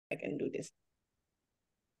I can do this.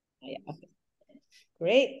 Yeah, okay.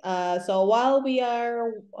 Great. So while we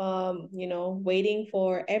are, waiting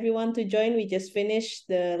for everyone to join, we just finished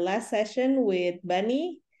the last session with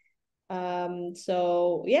Bunny.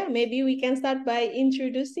 So yeah, maybe we can start by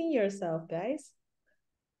introducing yourself, guys.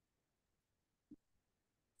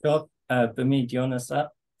 Sure. Bumi, do you want to start?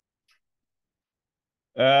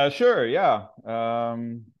 Sure, yeah.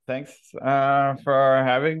 Thanks for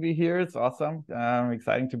having me here. It's awesome.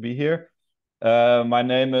 Exciting to be here. My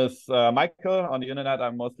name is Michael. On the internet,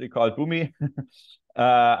 I'm mostly called Bumi.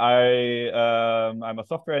 I'm a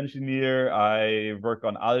software engineer. I work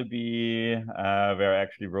on Alby, where I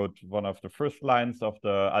actually wrote one of the first lines of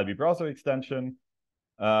the Alby browser extension.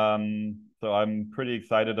 So I'm pretty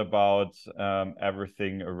excited about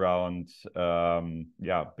everything around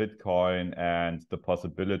Bitcoin and the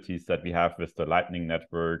possibilities that we have with the Lightning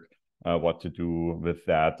Network, what to do with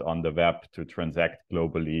that on the web to transact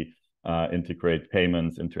globally, integrate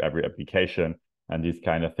payments into every application and these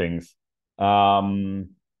kind of things.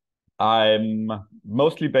 I'm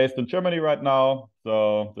mostly based in Germany right now,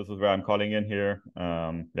 so this is where I'm calling in here.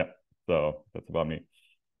 So that's about me.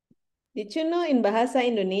 Did you know in Bahasa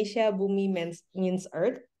Indonesia, bumi means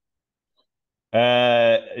earth?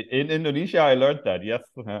 In Indonesia, I learned that. Yes,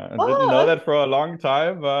 I didn't know that for a long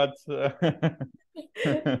time, but there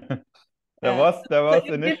was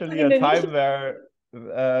initially a time where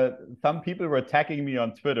some people were tagging me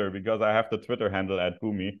on Twitter because I have the Twitter handle at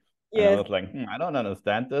Bumi. And I was like, I don't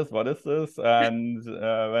understand this. What is this? And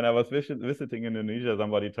when I was visiting Indonesia,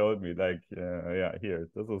 somebody told me, like, here,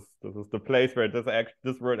 this is the place where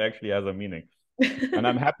this word actually has a meaning. And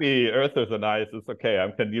I'm happy Earthers are nice. It's okay. I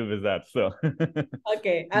can deal with that. So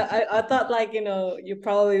okay. I thought like, you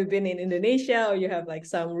probably been in Indonesia or you have like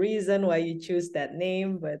some reason why you choose that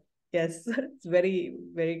name, but yes, it's very,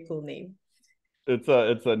 very cool name. It's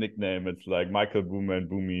a nickname. It's like Michael Bumann,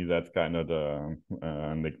 Bumi. That's kind of the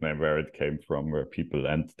nickname where it came from, where people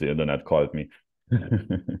and the internet called me.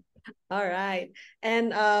 All right.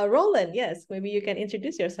 And Roland, yes, maybe you can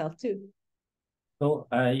introduce yourself too. Cool.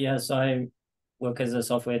 Yes, I work as a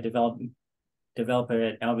software developer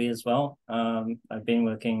at Alby as well. I've been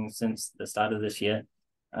working since the start of this year.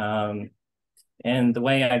 And the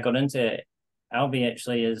way I got into Alby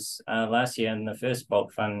actually is last year in the first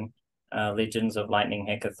bulk fund Legends of Lightning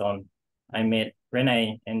Hackathon. I met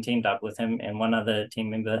Rene and teamed up with him and one other team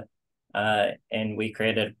member, and we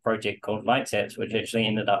created a project called Lightsats, which actually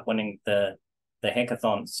ended up winning the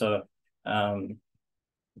hackathon. So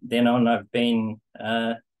then on, I've been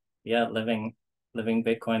living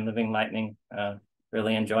Bitcoin, living Lightning,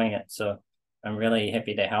 really enjoying it. So I'm really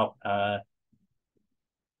happy to help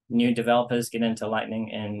new developers get into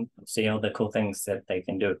Lightning and see all the cool things that they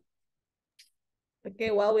can do.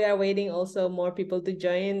 Okay, while we are waiting also more people to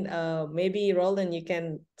join, maybe Roland, you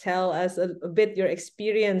can tell us a bit your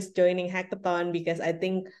experience joining Hackathon, because I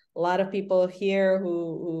think a lot of people here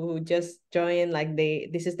who just joined, like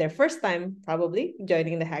this is their first time probably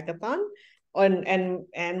joining the Hackathon,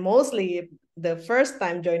 and mostly the first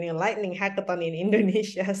time joining a Lightning Hackathon in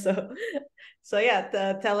Indonesia. So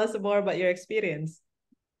yeah, tell us more about your experience.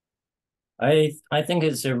 I think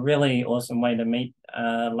it's a really awesome way to meet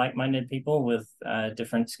like-minded people with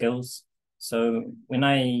different skills. So when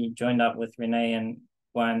I joined up with Rene and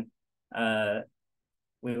Juan,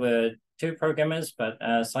 we were two programmers, but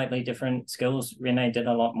slightly different skills. Rene did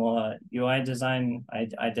a lot more UI design.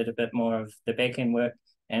 I did a bit more of the backend work,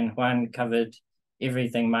 and Juan covered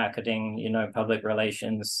everything marketing, public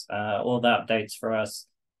relations, all the updates for us.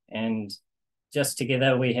 And just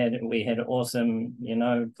together we had awesome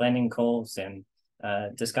planning calls and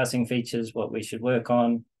discussing features, what we should work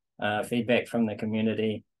on, feedback from the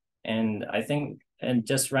community. And I think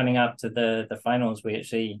just running up to the finals, we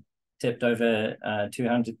actually tipped over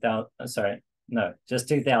 200,000, sorry, no, just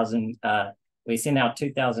 2,000. We sent out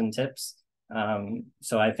 2,000 tips.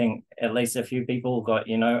 So I think at least a few people got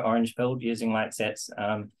orange pilled using Lightsats.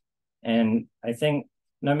 And I think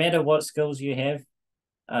no matter what skills you have,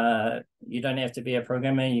 you don't have to be a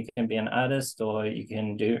programmer. You can be an artist, or you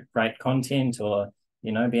can write content, or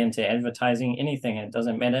be into advertising. Anything, it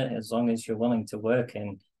doesn't matter, as long as you're willing to work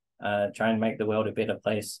and try and make the world a better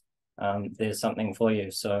place. There's something for you.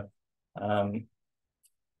 So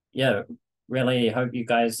really hope you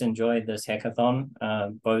guys enjoy this hackathon,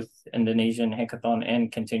 both Indonesian hackathon, and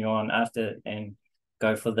continue on after and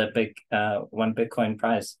go for the big one Bitcoin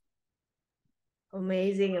prize.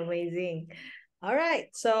 Amazing. All right,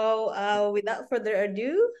 so without further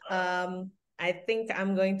ado, I think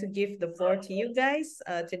I'm going to give the floor to you guys.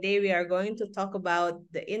 Today we are going to talk about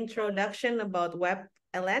the introduction about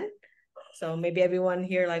WebLN. So maybe everyone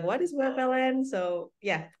here like, what is WebLN? So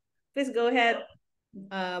yeah, please go ahead,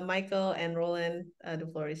 Michael and Roland. The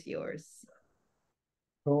floor is yours.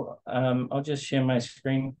 Cool. I'll just share my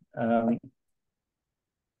screen. Can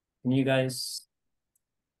you guys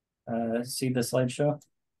see the slideshow?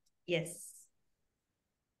 Yes.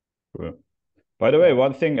 Cool. By the way,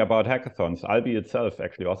 one thing about hackathons, Alby itself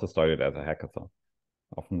actually also started as a hackathon.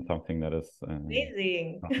 Often something that is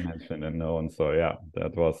amazing, not mentioned and known. So yeah,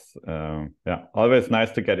 that was yeah, always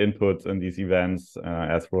nice to get input in these events,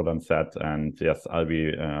 as Roland said. And yes,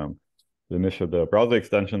 Alby, the browser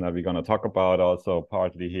extension that we're going to talk about also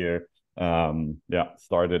partly here, yeah,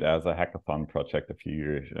 started as a hackathon project a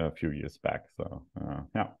few years back. So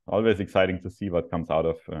yeah, always exciting to see what comes out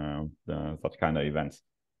of such kind of events.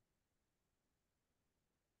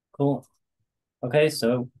 Cool. Okay,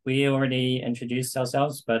 so we already introduced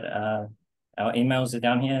ourselves, but our emails are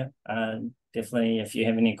down here. Definitely, if you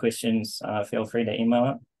have any questions, feel free to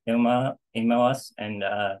email us, and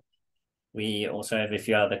we also have a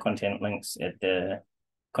few other contact links at the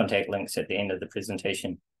end of the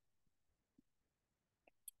presentation.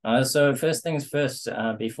 So first things first,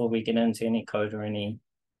 before we get into any code or any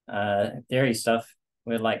theory stuff,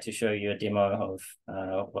 we'd like to show you a demo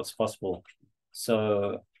of what's possible.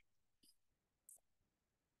 So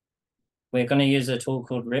we're going to use a tool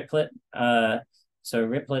called Replit. So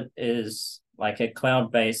Replit is like a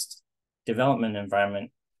cloud-based development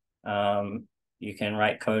environment. You can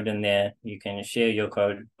write code in there. You can share your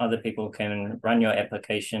code. Other people can run your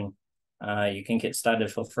application. You can get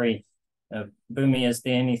started for free. Boomy, is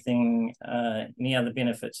there any other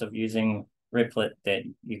benefits of using Replit that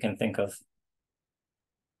you can think of?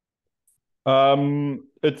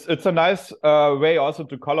 It's a nice way also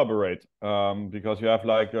to collaborate, because you have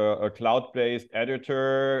like a cloud-based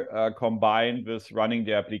editor combined with running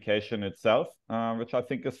the application itself, which I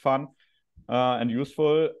think is fun and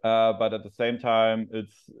useful. But at the same time,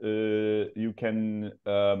 it's you can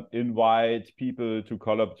invite people to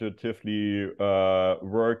collaboratively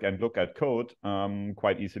work and look at code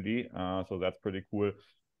quite easily. So that's pretty cool.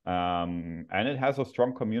 And it has a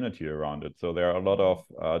strong community around it. So there are a lot of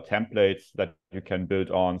templates that you can build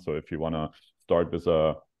on. So if you want to start with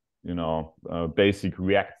a basic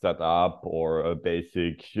React setup or a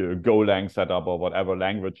basic Golang setup or whatever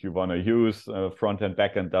language you want to use, front and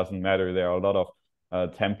back end doesn't matter. There are a lot of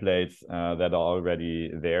templates that are already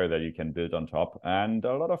there that you can build on top. And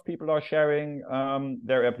a lot of people are sharing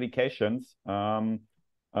their applications,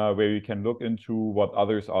 where you can look into what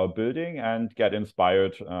others are building and get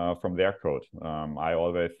inspired from their code. I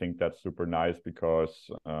always think that's super nice because,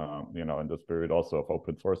 in the spirit also of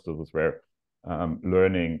open source, this is where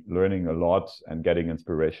learning a lot and getting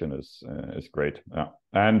inspiration is great. Yeah.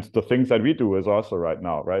 And the things that we do is also right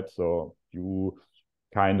now, right? So you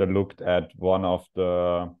kind of looked at one of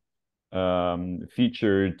the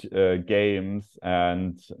featured games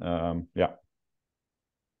and yeah,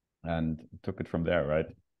 and took it from there, right?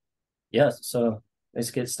 Yeah, so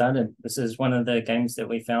let's get started. This is one of the games that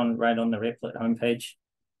we found right on the Replit homepage.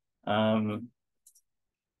 And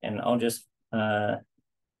I'll just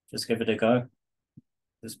give it a go.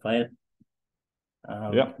 Just play it.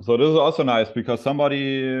 Yeah, so this is also nice because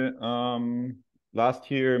somebody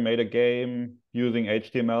last year made a game using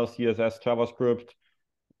HTML, CSS, JavaScript,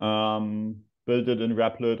 built it in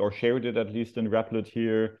Replit or shared it at least in Replit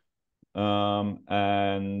here.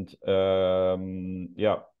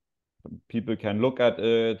 Yeah, people can look at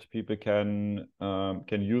it, people can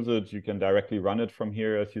use it, you can directly run it from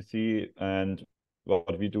here as you see. And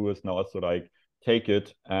what we do is now also like take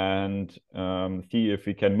it and see if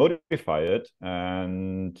we can modify it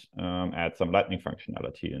and add some Lightning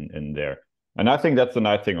functionality in there. And I think that's a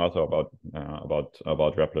nice thing also about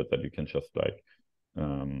Replit, that you can just like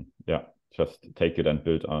yeah, just take it and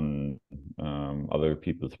build on other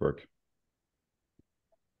people's work.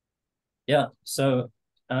 Yeah, so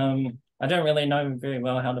I don't really know very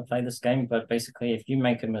well how to play this game, but basically if you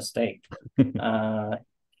make a mistake, you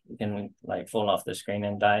can like fall off the screen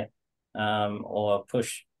and die, or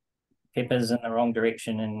push peppers in the wrong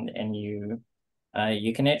direction and you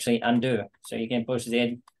can actually undo. So you can push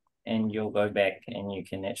Z and you'll go back and you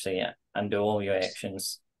can actually undo all your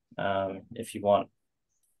actions if you want.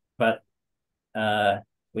 But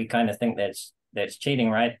we kind of think that's cheating,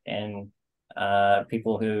 right? And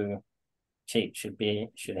people who cheat should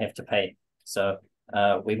have to pay. So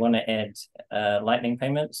we want to add Lightning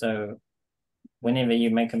payment. So whenever you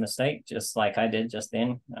make a mistake, just like I did just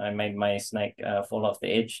then, I made my snake fall off the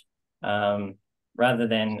edge. Rather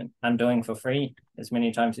than undoing for free as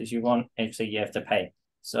many times as you want, actually you have to pay.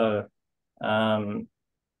 So I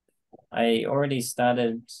already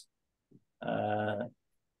started I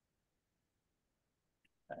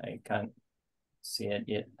can't see it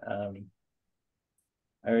yet. I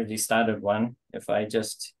already started one. If I'll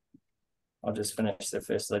just finish the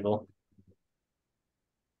first level.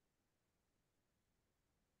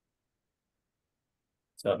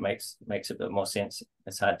 So it makes a bit more sense.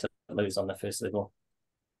 It's hard to lose on the first level.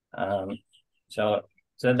 So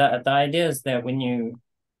the idea is that when you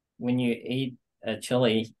eat a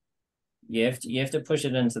chili, you have to push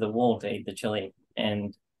it into the wall to eat the chili,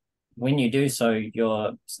 and when you do so,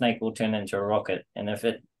 your snake will turn into a rocket, and if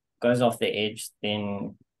it goes off the edge,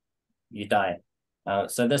 then you die.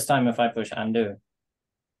 So this time, if I push undo,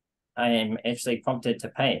 I am actually prompted to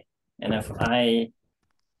pay, and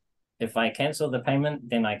if I cancel the payment,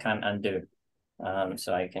 then I can't undo.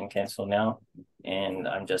 So I can cancel now, and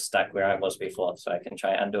I'm just stuck where I was before. So I can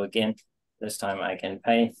try undo again. This time I can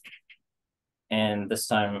pay, and this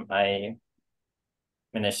time I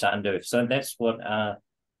managed to undo. So that's what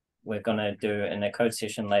we're gonna do in a code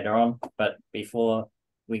session later on. But before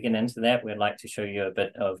we get into that, we'd like to show you a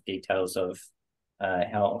bit of details of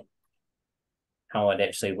how it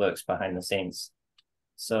actually works behind the scenes.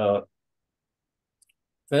 So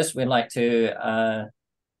first, we'd like to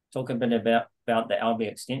talk a bit about the Alby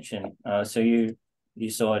extension. So you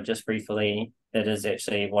saw just briefly that is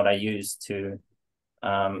actually what I use to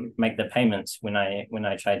make the payments when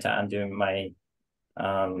I tried to undo my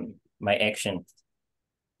my action.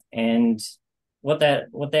 And what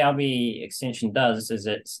the Alby extension does is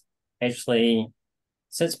it actually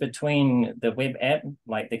sits between the web app,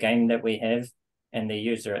 like the game that we have, and the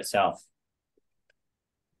user itself.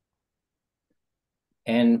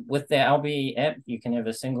 And with the Alby app, you can have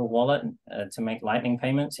a single wallet to make Lightning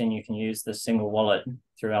payments, and you can use the single wallet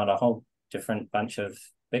throughout a whole different bunch of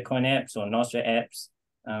Bitcoin apps or Nostra apps,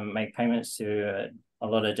 make payments to a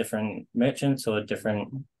lot of different merchants or different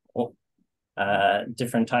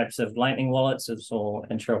types of Lightning wallets. It's all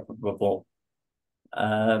interoperable.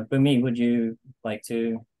 Bumi, would you like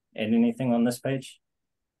to add anything on this page?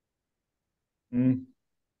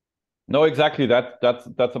 No, exactly. That's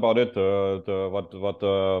about it. What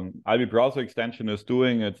the Alby browser extension is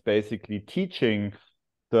doing, it's basically teaching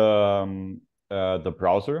the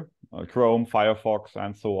browser, Chrome, Firefox,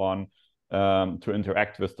 and so on, to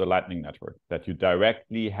interact with the Lightning network. That you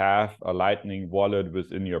directly have a Lightning wallet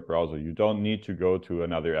within your browser. You don't need to go to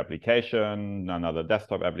another application, another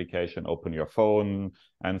desktop application, open your phone,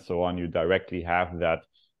 and so on. You directly have that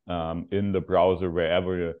in the browser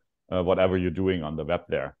wherever whatever you're doing on the web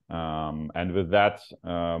there. And with that,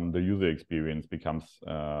 the user experience becomes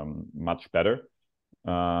much better,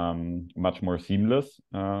 much more seamless.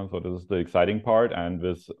 So this is the exciting part. And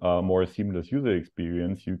with a more seamless user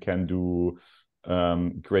experience, you can do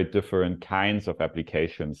create different kinds of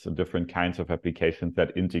applications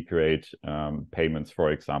that integrate payments,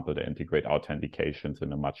 for example, that integrate authentications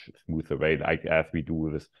in a much smoother way, like as we do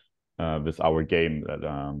with our game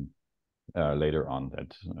that later on,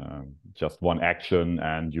 that just one action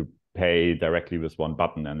and you pay directly with one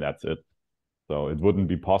button and that's it. So it wouldn't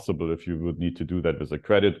be possible if you would need to do that with a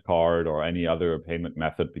credit card or any other payment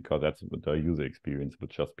method, because that's the user experience would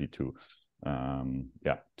just be too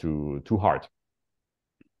hard.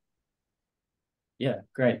 Yeah,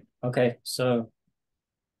 great. Okay, so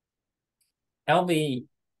Alby,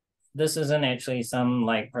 this isn't actually some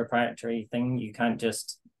like proprietary thing. You can't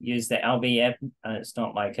just use the Alby app. It's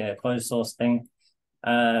not like a closed source thing.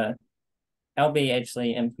 Alby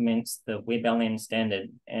actually implements the WebLN standard.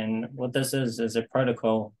 And what this is a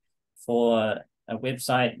protocol for a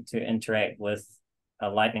website to interact with a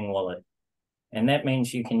Lightning wallet. And that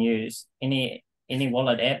means you can use any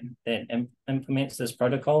wallet app that implements this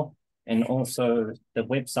protocol. And also the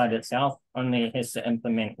website itself only has to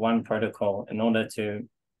implement one protocol in order to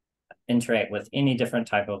interact with any different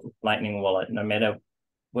type of Lightning wallet, no matter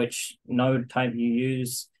which node type you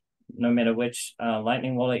use, no matter which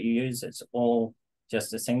Lightning wallet you use. It's all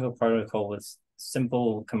just a single protocol with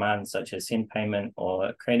simple commands such as send payment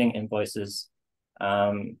or creating invoices.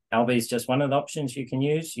 Alby is just one of the options you can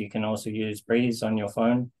use. You can also use Breeze on your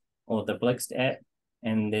phone or the Blixt app,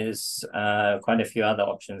 and there's quite a few other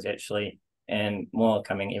options actually, and more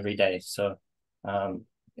coming every day. So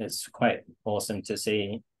it's quite awesome to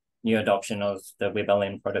see new adoption of the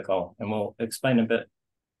WebLN protocol, and we'll explain a bit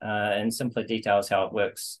in simpler details how it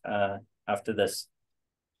works after this.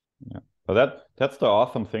 Yeah, so that's the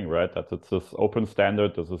awesome thing, right? That it's this open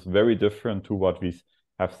standard. This is very different to what we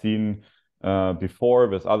have seen before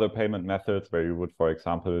with other payment methods, where you would, for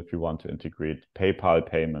example, if you want to integrate PayPal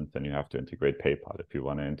payments, then you have to integrate PayPal. If you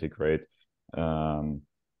want to integrate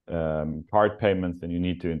card payments, then you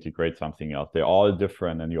need to integrate something else. They're all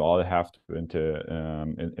different, and you all have to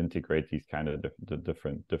integrate these kind of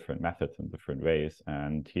different methods in different ways.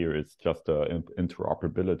 And here it's just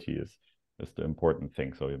interoperability is the important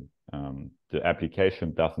thing. So the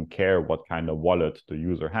application doesn't care what kind of wallet the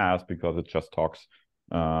user has, because it just talks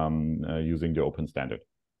using the open standard.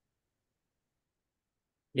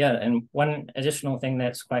 Yeah, and one additional thing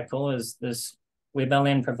that's quite cool is this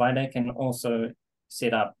WebLN provider can also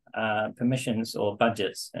set up permissions or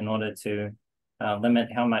budgets in order to limit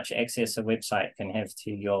how much access a website can have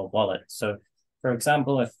to your wallet. So, for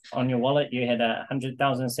example, if on your wallet you had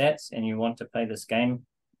 100,000 sats and you want to play this game,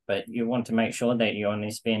 but you want to make sure that you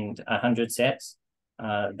only spend 100 sats,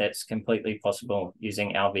 that's completely possible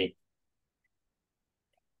using Alby.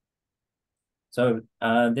 So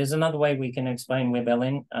there's another way we can explain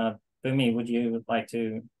WebLN. Bumi, would you like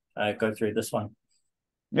to go through this one?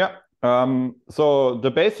 Yeah. So the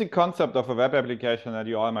basic concept of a web application that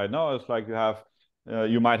you all might know is like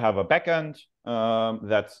you might have a backend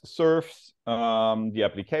that serves the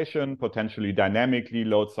application, potentially dynamically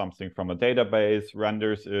loads something from a database,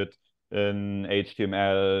 renders it in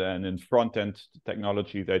HTML and in front-end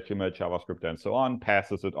technologies, HTML, JavaScript, and so on,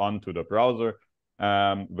 passes it on to the browser,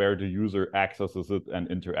 where the user accesses it and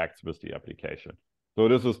interacts with the application. So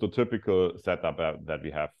this is the typical setup that we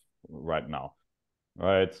have right now.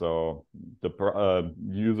 Right, so the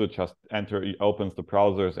user just opens the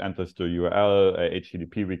browsers, enters the URL, a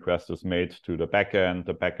HTTP request is made to the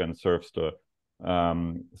backend serves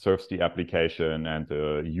the application, and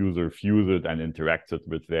the user views it and interacts it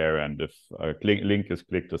with there. And if a link is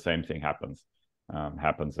clicked, the same thing happens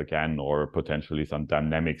again, or potentially some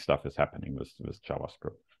dynamic stuff is happening with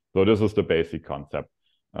JavaScript. So this is the basic concept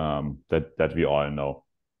that we all know.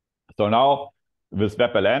 So now with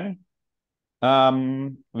WebLN,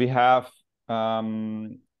 we have a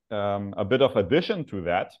bit of addition to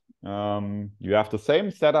that. You have the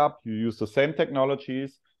same setup, you use the same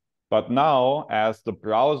technologies, but now as the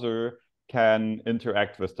browser can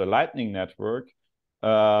interact with the Lightning network,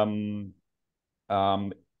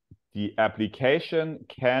 the application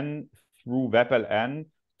can, through WebLN,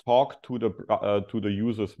 talk to the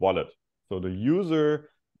user's wallet. So the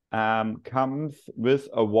user comes with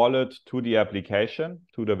a wallet to the application,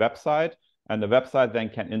 to the website, and the website then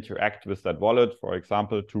can interact with that wallet, for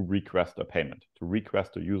example, to request a payment, to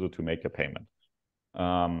request the user to make a payment.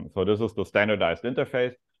 So this is the standardized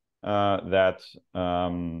interface that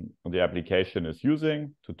the application is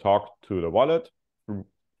using to talk to the wallet through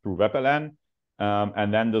WebLN,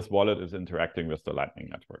 and then this wallet is interacting with the Lightning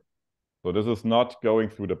network. So this is not going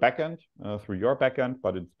through the backend, through your backend,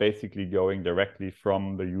 but it's basically going directly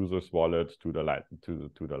from the user's wallet to the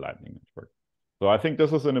Lightning network. So I think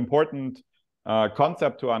this is an important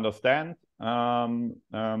concept to understand,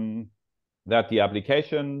 that the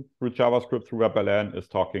application through JavaScript, through WebLN, is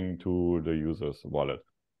talking to the user's wallet.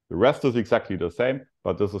 The rest is exactly the same,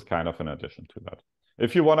 but this is kind of an addition to that.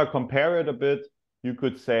 If you want to compare it a bit, you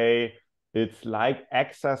could say it's like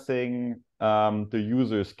accessing the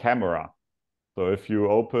user's camera. So if you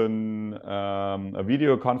open a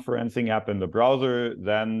video conferencing app in the browser,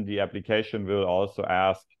 then the application will also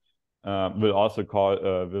ask, will also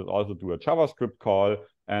do a JavaScript call,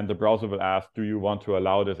 and the browser will ask, do you want to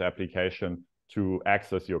allow this application to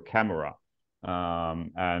access your camera?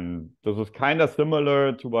 And this is kind of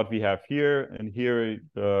similar to what we have here. And here,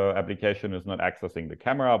 the application is not accessing the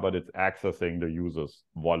camera, but it's accessing the user's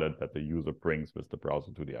wallet that the user brings with the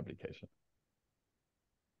browser to the application.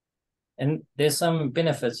 And there's some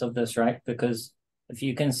benefits of this, right? Because if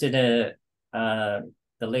you consider the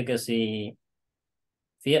legacy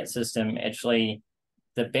fiat system, actually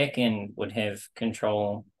the backend would have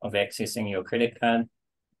control of accessing your credit card.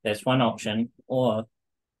 That's one option. Or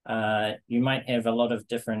you might have a lot of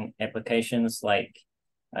different applications, like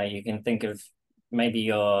you can think of maybe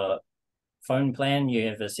your phone plan. You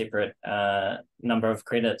have a separate number of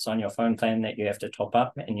credits on your phone plan that you have to top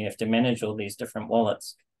up, and you have to manage all these different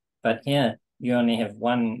wallets. But here, you only have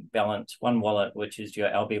one balance, one wallet, which is your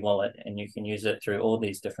Alby wallet, and you can use it through all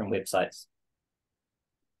these different websites.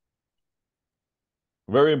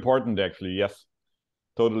 Very important, actually, yes,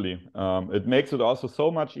 totally. It makes it also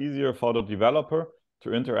so much easier for the developer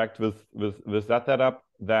to interact with that setup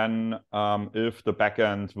than if the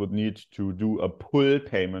backend would need to do a pull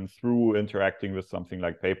payment through interacting with something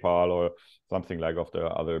like PayPal or something like of the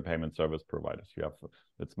other payment service providers.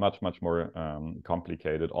 It's much more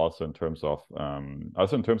complicated, also in terms of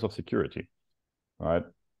security, right?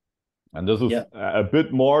 And this is a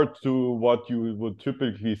bit more to what you would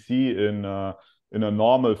typically see in a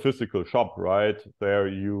normal physical shop, right? There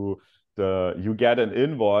you you get an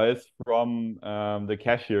invoice from the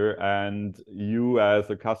cashier, and you as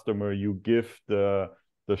a customer, you give the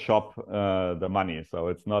shop the money. So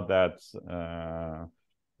it's not that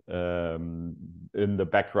in the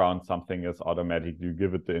background something is automatic. You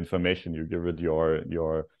give it the information, you give it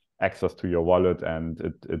your access to your wallet, and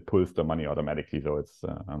it pulls the money automatically. So it's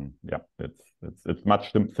yeah, it's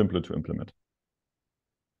much simpler to implement.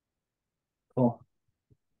 Cool.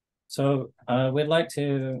 So we'd like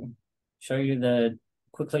to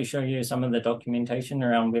quickly show you some of the documentation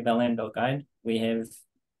around WebLN.guide. We have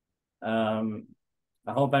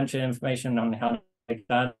a whole bunch of information on how to get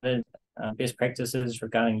started, best practices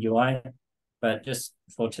regarding UI, but just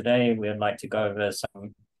for today, we'd like to go over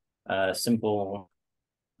some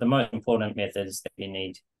the most important methods that you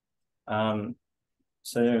need.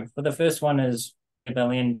 So for the first one is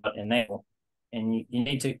WebLN.enable, and you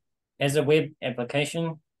need to, as a web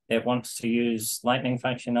application that wants to use Lightning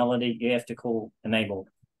functionality, you have to call enable,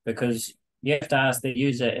 because you have to ask the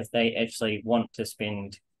user if they actually want to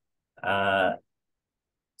spend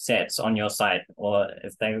sats on your site, or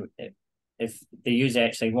if the user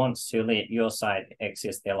actually wants to let your site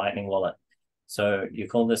access their Lightning wallet. So you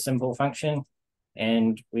call this simple function,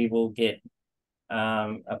 and we will get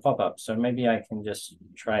a pop-up. So maybe I can just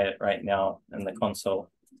try it right now in the console.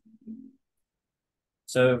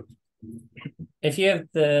 So if you have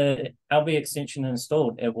the Alby extension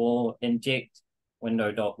installed, it will inject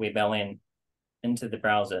window.webln into the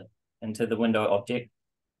browser, into the window object.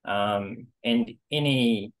 And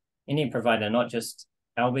any provider, not just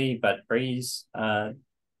Alby, but Breeze,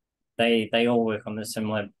 they all work on the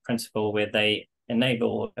similar principle where they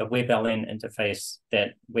enable a WebLN interface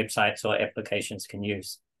that websites or applications can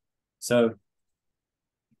use. So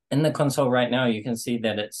in the console right now, you can see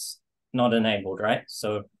that it's not enabled, right?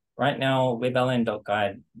 So right now,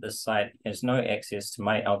 WebLN.guide, this site has no access to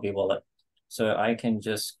my Alby wallet. So I can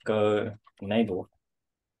just go enable,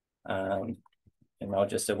 and I'll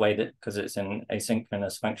just await it because it's an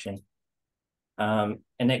asynchronous function. And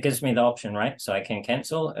it gives me the option, right? So I can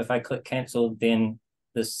cancel. If I click cancel, then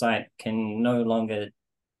this site can no longer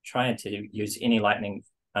try to use any Lightning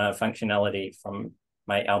functionality from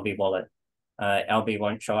my Alby wallet. Alby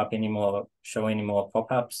won't show any more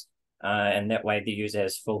pop-ups, and that way the user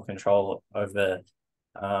has full control over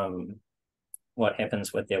what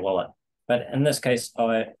happens with their wallet. But in this case,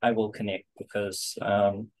 I will connect because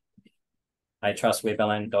I trust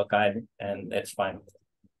WebLN.guide, and that's fine.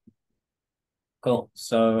 Cool.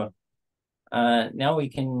 So now we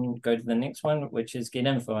can go to the next one, which is get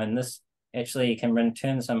info, and this actually can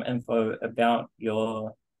return some info about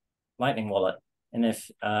your Lightning wallet. And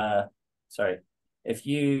if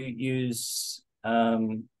you use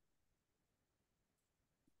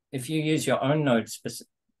your own node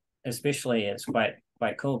especially, it's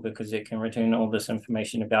quite cool because it can return all this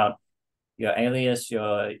information about your alias,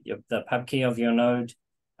 the pub key of your node,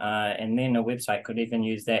 and then a website could even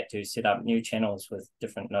use that to set up new channels with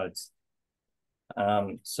different nodes.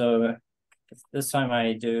 So this time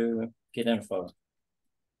I do get info.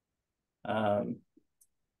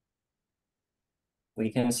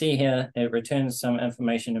 We can see here it returns some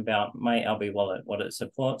information about my Alby wallet, what it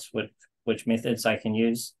supports, which methods I can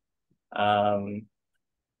use, and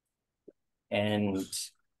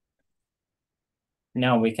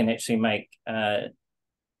now we can actually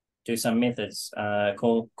do some methods,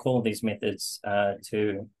 call these methods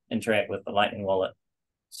to interact with the Lightning wallet.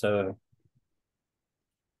 So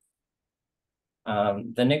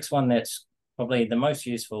the next one that's probably the most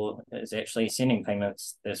useful is actually sending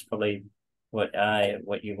payments. That's probably what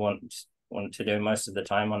you want to do most of the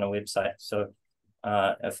time on a website. So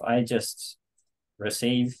if I just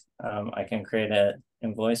receive, I can create an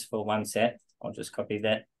invoice for 1 sat. I'll just copy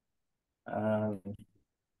that.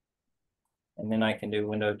 And then I can do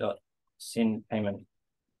window.send payment.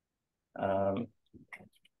 And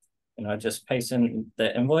I just paste in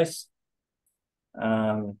the invoice.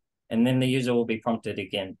 And then the user will be prompted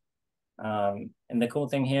again. And the cool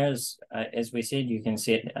thing here is, as we said, you can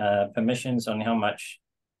set permissions on how much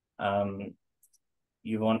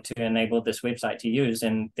you want to enable this website to use,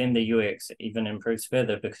 and then the UX even improves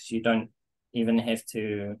further because you don't even have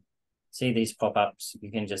to see these pop-ups.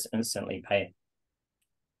 You can just instantly pay.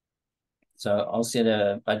 So I'll set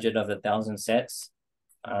a budget of 1,000 sats.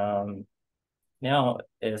 Now,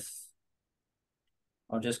 if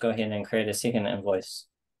I'll just go ahead and create a second invoice,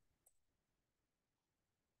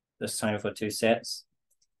 this time for 2 sats.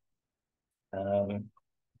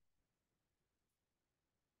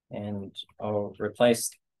 And I'll replace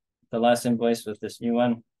the last invoice with this new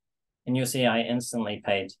one. And you'll see I instantly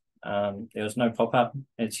paid. There was no pop-up.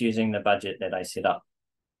 It's using the budget that I set up.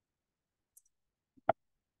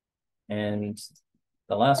 And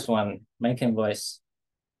the last one, make invoice.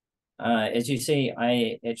 As you see,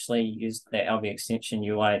 I actually used the Alby extension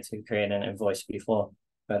UI to create an invoice before,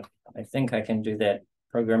 but I think I can do that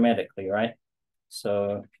programmatically, right?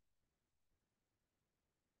 So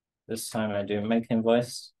this time I do make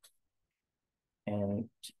invoice, and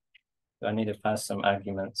I need to pass some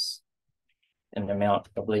arguments in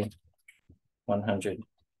amount, probably 100.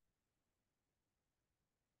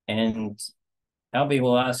 And Alby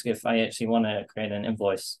will ask if I actually want to create an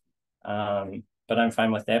invoice, but I'm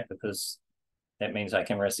fine with that because that means I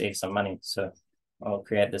can receive some money. So I'll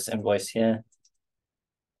create this invoice here.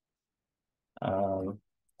 And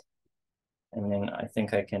then I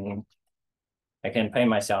think I can pay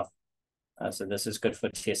myself. So this is good for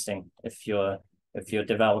testing. If you're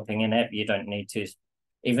developing an app, you don't need to,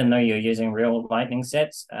 even though you're using real Lightning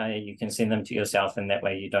sets, you can send them to yourself, and that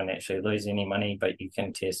way you don't actually lose any money, but you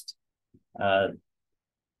can test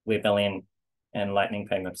WebLN and Lightning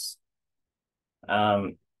payments.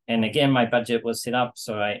 And again, my budget was set up,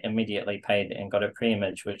 so I immediately paid and got a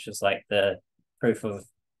pre-image, which is like the proof of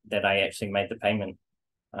that I actually made the payment.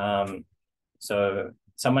 So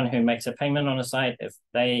someone who makes a payment on a site, if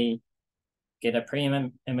they get a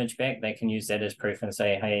pre-image back, they can use that as proof and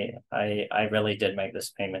say, hey, I really did make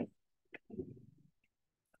this payment.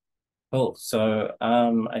 Cool. So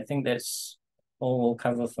I think that's all we'll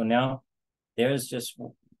cover for now. There's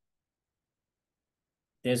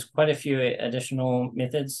quite a few additional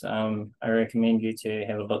methods. I recommend you to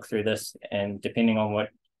have a look through this, and depending on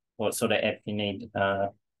what sort of app you need,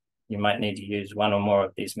 you might need to use one or more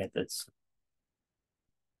of these methods.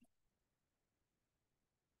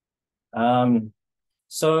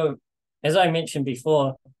 So as I mentioned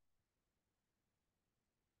before,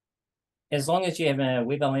 as long as you have a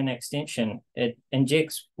WebLN extension, it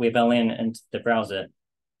injects WebLN into the browser.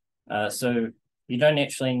 So you don't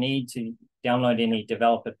actually need to download any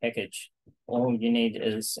developer package. All you need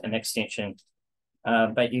is an extension.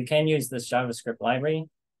 But you can use this JavaScript library,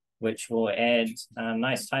 which will add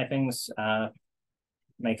nice typings,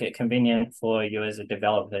 make it convenient for you as a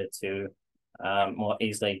developer to more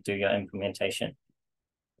easily do your implementation.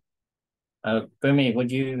 Bumi,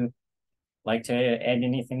 would you like to add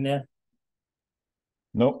anything there?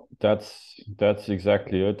 No, that's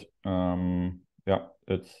exactly it. Yeah,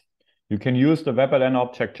 you can use the WebLN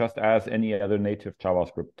object just as any other native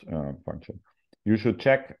JavaScript function. You should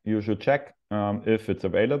check if it's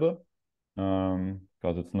available,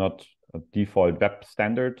 because it's not a default web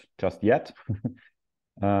standard just yet.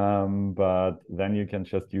 But then you can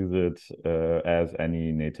just use it as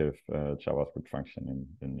any native JavaScript function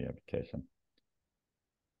in the application.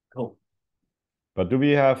 Cool. But do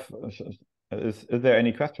we have, is there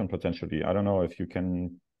any question potentially? I don't know if you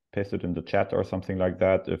can paste it in the chat or something like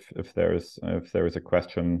that. If there is a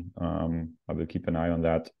question, I will keep an eye on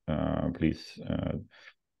that. Please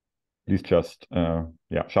just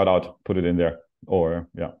yeah, shout out, put it in there, or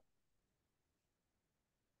yeah.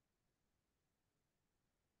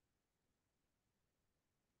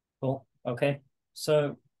 Cool. Okay.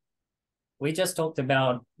 So we just talked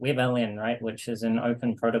about WebLN, right, which is an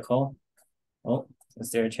open protocol. Oh,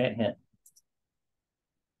 is there a chat here?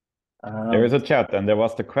 There is a chat, and there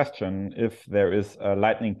was the question if there is a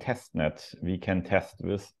Lightning testnet we can test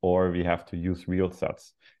with, or we have to use real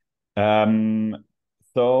sets. Yes,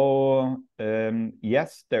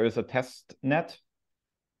 there is a testnet.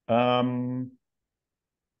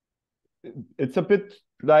 It's a bit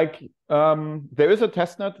like there is a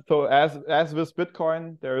testnet. So as with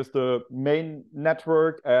Bitcoin, there is the main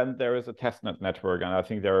network and there is a testnet network, and I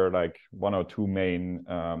think there are like one or two main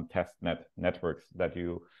testnet networks that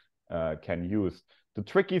you can use. The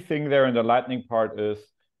tricky thing there in the Lightning part is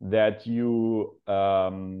that you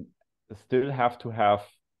still have to have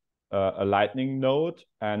a Lightning node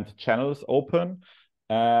and channels open,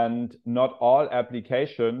 and not all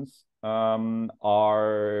applications are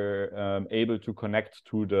able to connect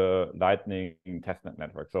to the Lightning testnet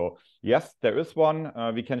network. So yes, there is one.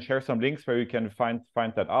 We can share some links where you can find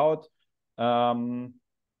that out.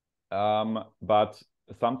 But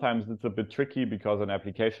sometimes it's a bit tricky because an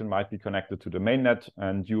application might be connected to the mainnet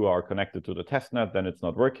and you are connected to the testnet, then it's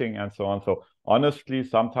not working, and so on. So honestly,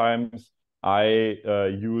 sometimes I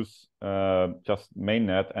use just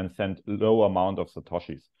mainnet and send low amount of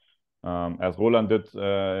Satoshis. As Roland did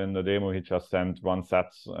in the demo, he just sent one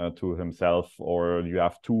set to himself, or you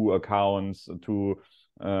have two accounts, two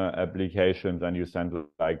applications, and you send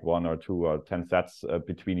like 1 or 2 or 10 sets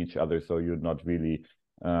between each other, so you're not really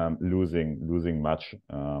losing much.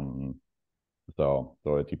 So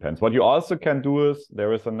it depends. What you also can do is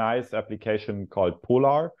there is a nice application called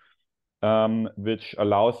Polar, which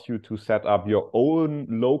allows you to set up your own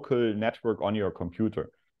local network on your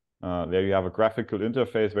computer. There you have a graphical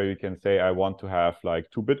interface where you can say, I want to have like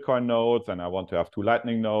 2 Bitcoin nodes and I want to have 2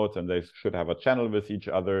 Lightning nodes, and they should have a channel with each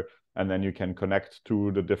other. And then you can connect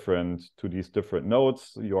to these different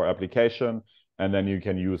nodes, your application, and then you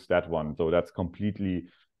can use that one. So that's completely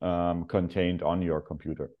contained on your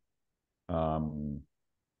computer.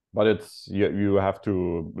 But it's you have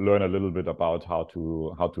to learn a little bit about how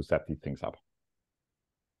to set these things up.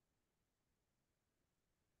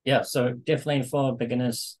 Yeah, so definitely for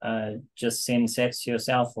beginners, just send sats to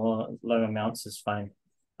yourself, or low amounts is fine.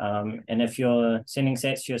 And if you're sending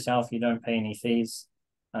sats to yourself, you don't pay any fees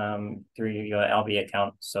through your Alby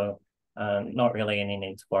account. So not really any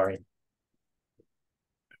need to worry.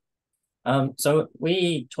 So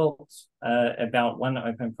we talked about one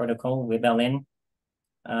open protocol, WebLN,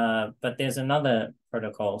 but there's another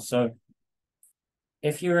protocol. So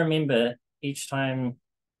if you remember, each time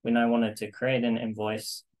when I wanted to create an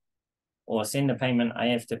invoice or send a payment, I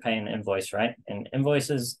have to pay an invoice, right? And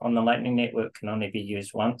invoices on the Lightning Network can only be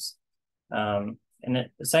used once.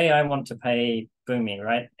 Say I want to pay Bumann,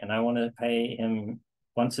 right? And I want to pay him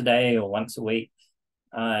once a day or once a week.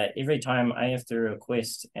 Every time I have to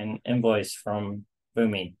request an invoice from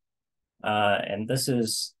Bumann. And this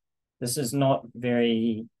is not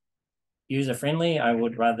very user-friendly. I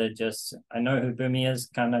would rather I know who Bumann is,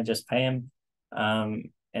 can't I just pay him?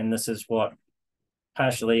 And this is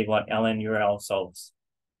partially what LN-URL solves.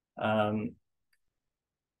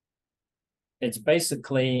 It's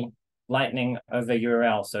basically Lightning over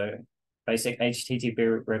URL, so basic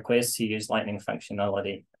HTTP requests to use Lightning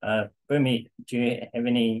functionality. Bumann, do you have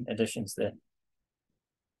any additions there?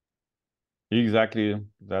 Exactly,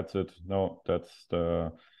 that's it. No,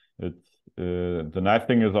 the nice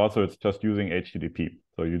thing is also it's just using HTTP.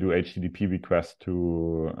 So you do HTTP requests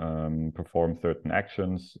to perform certain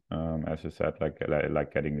actions, as you said, like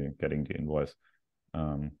getting the invoice.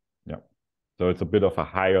 Yeah. So it's a bit of a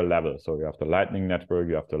higher level. So you have the Lightning network,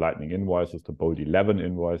 you have the Lightning invoices, the Bold 11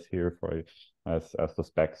 invoice here as the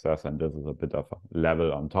spec says, and this is a bit of a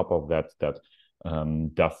level on top of that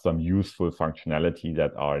does some useful functionality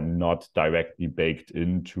that are not directly baked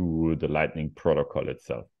into the Lightning protocol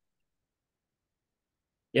itself.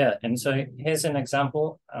 Yeah, and so here's an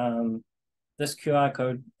example. This QR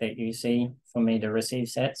code that you see for me to receive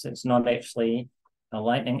sats, it's not actually a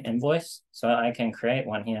Lightning invoice. So I can create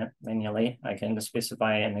one here manually. I can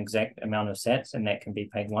specify an exact amount of sats and that can be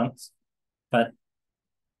paid once. But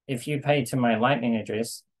if you pay to my Lightning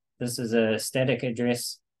address, this is a static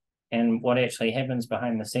address. And what actually happens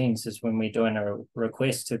behind the scenes is when we're doing a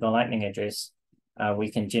request to the Lightning address, we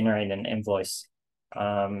can generate an invoice.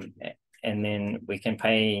 And then we can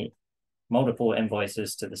pay multiple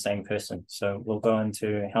invoices to the same person. So we'll go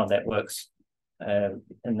into how that works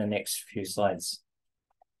in the next few slides.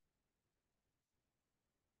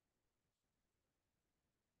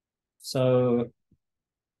 So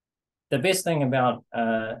the best thing about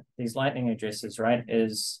these Lightning addresses, right,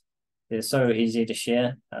 is they're so easy to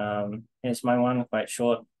share. Here's my one, quite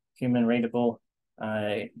short, human readable.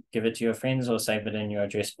 Give it to your friends or save it in your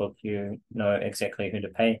address book. You know exactly who to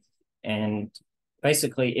pay. And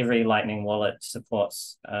basically every Lightning wallet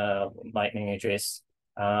supports Lightning address,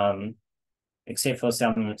 except for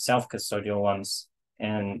some self-custodial ones.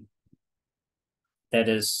 And that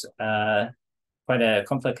is quite a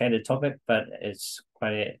complicated topic, but it's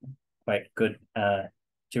quite good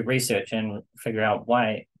to research and figure out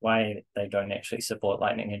why they don't actually support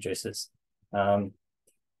Lightning addresses.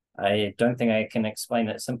 I don't think I can explain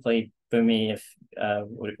it simply. Bumann,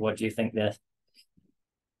 what do you think there?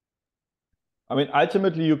 I mean,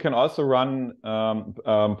 ultimately, you can also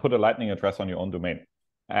put a Lightning address on your own domain.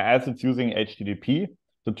 As it's using HTTP,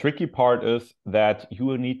 the tricky part is that you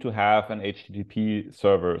will need to have an HTTP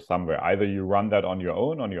server somewhere. Either you run that on your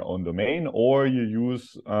own domain, or you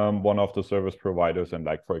use one of the service providers. And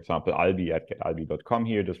like, for example, Alby at getalby.com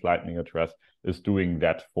here, this Lightning address is doing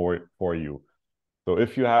that for you. So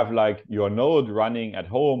if you have like your node running at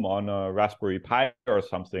home on a Raspberry Pi or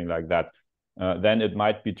something like that, then it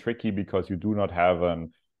might be tricky because you do not have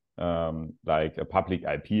like a public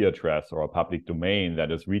IP address or a public domain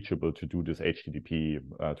that is reachable to do this HTTP,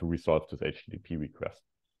 to resolve this HTTP request.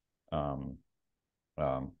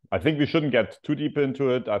 I think we shouldn't get too deep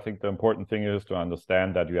into it. I think the important thing is to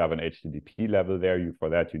understand that you have an HTTP level there. For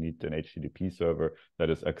that, you need an HTTP server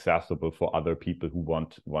that is accessible for other people who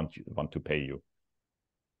want to pay you.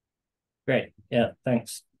 Great. Yeah,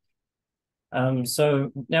 thanks.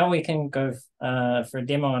 So now we can go for a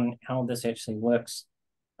demo on how this actually works.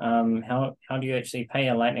 how do you actually pay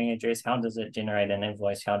a Lightning address? How does it generate an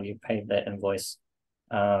invoice? How do you pay that invoice?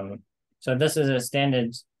 So this is a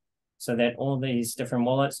standard so that all these different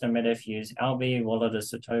wallets, no matter if you use Alby, Wallet of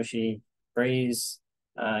Satoshi, Breeze,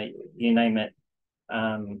 you name it,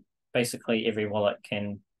 basically every wallet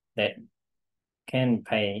can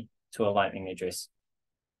pay to a Lightning address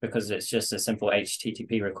because it's just a simple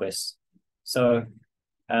HTTP request. So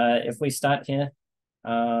if we start here,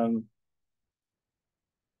 and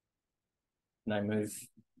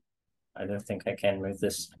I don't think I can move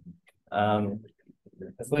this.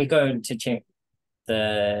 If we go to check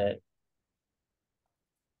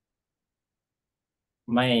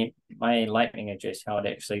my Lightning address, how it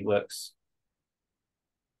actually works.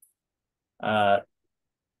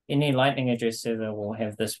 Any Lightning address server will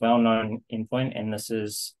have this well-known endpoint, and this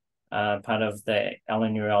is part of the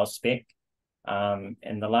LNURL spec.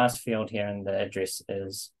 And the last field here in the address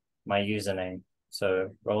is my username.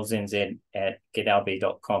 So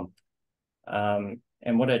rollsnz@getalby.com.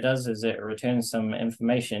 And what it does is it returns some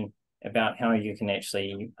information about how you can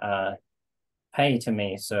actually pay to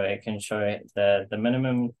me. So it can show the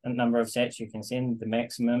minimum number of sats you can send, the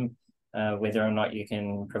maximum, whether or not you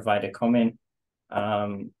can provide a comment,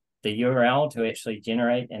 the URL to actually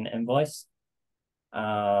generate an invoice,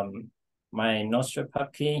 my Nostra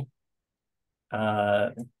pub key,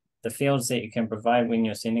 the fields that you can provide when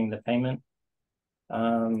you're sending the payment.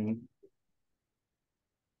 And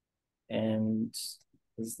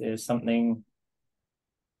is there something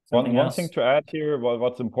One thing to add here,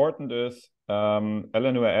 what's important is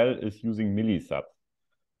LNURL is using millisats.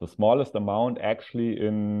 The smallest amount actually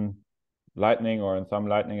in Lightning or in some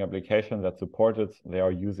Lightning application that support it, they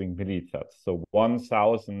are using millisats. So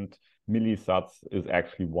 1,000 millisats is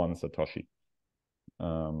actually 1 Satoshi.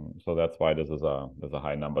 So that's why this is a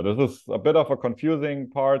high number. This is a bit of a confusing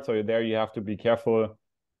part. So there you have to be careful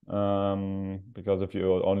because if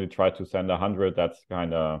you only try to send 100, that's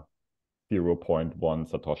kind of 0.1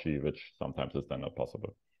 Satoshi, which sometimes is then not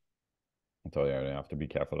possible. So yeah, you have to be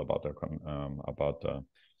careful about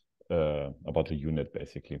the unit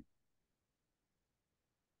basically.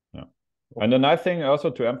 Yeah. And the nice thing also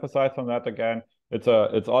to emphasize on that again, it's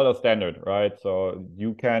all a standard, right? So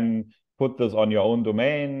you can put this on your own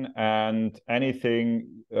domain, and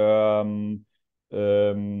anything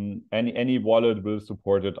any wallet will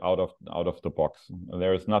support it out of the box.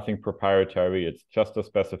 There is nothing proprietary. It's just a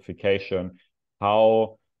specification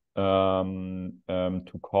how to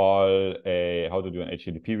do an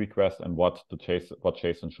HTTP request and what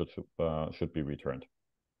JSON should be returned.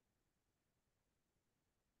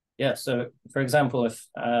 Yeah, so for example, if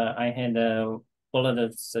I had a wallet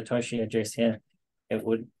of Satoshi address here, it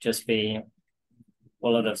would just be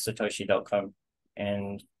walletofsatoshi.com,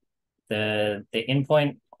 and the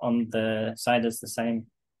endpoint on the side is the same,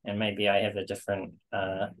 and maybe I have a different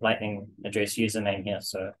Lightning address username here,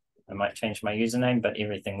 so I might change my username, but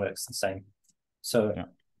everything works the same. So yeah.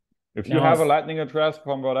 If you have a Lightning address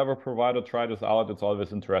from whatever provider, try this out. It's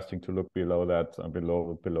always interesting to look below that,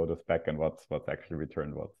 below the spec, and what's actually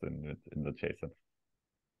returned, what's in the JSON.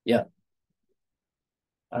 Yeah.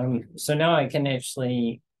 So now I can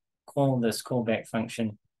actually call this callback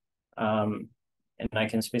function, and I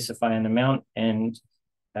can specify an amount and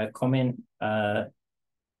a comment, and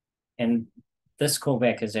this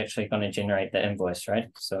callback is actually going to generate the invoice, right?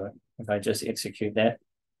 So if I just execute that,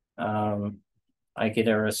 I get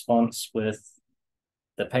a response with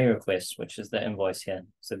the pay request, which is the invoice here.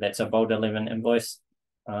 So that's a Bold 11 invoice.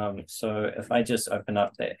 So if I just open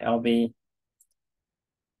up the Alby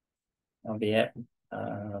app,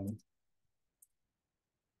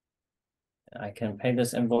 I can pay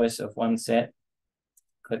this invoice of 1 sat,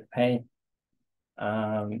 click pay,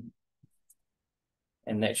 and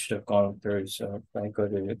that should have gone through. So if I go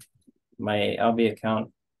to my Alby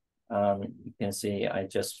account, you can see I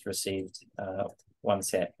just received 1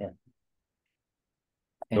 sat here.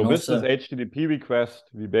 So with this HTTP request,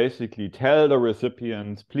 we basically tell the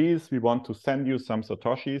recipient, please, we want to send you some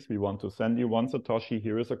Satoshis. We want to send you 1 Satoshi.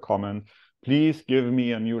 Here is a comment. Please give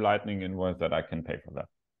me a new Lightning invoice that I can pay for that.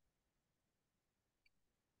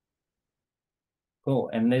 Cool.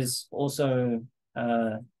 And there's also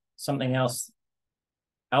something else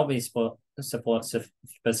Alby supports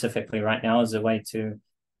specifically right now as a way to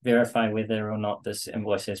verify whether or not this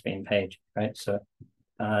invoice has been paid, right? So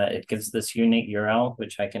it gives this unique URL,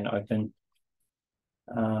 which I can open,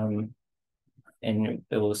 and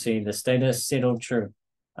it will see the status settled true,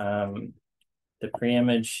 the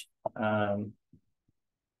pre-image,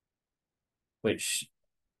 which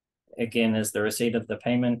again is the receipt of the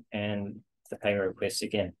payment, and the pay request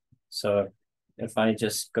again. So if I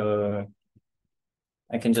just go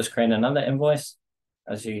I can just create another invoice.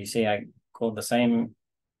 As you see, I called the same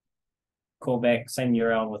callback, same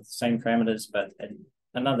URL with the same parameters, but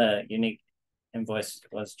another unique invoice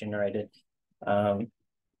was generated.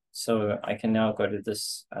 So I can now go to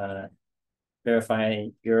this verify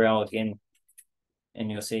URL again,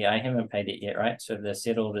 and you'll see I haven't paid it yet, right? So the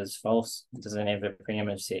settled is false, it doesn't have a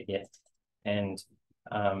preimage set yet. And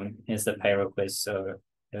here's the pay request. So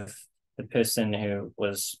if the person who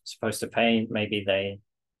was supposed to pay, maybe they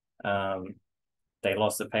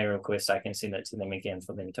lost the pay request, I can send it to them again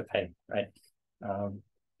for them to pay, right?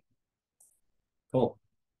 Cool.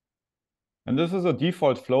 And this is a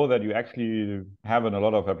default flow that you actually have in a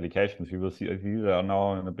lot of applications. You will see that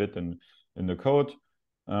now in a bit in the code.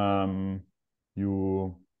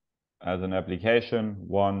 You, as an application,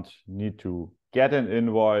 need to get an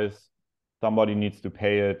invoice, somebody needs to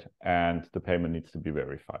pay it, and the payment needs to be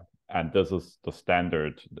verified. And this is the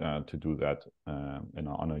standard to do that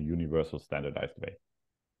on a universal standardized way.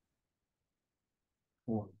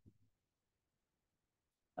 Cool.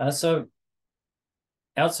 So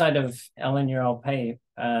outside of LNURL pay,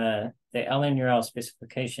 the LNURL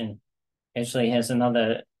specification actually has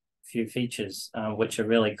another few features which are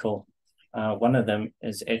really cool. One of them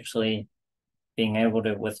is actually being able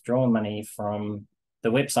to withdraw money from the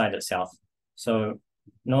website itself. So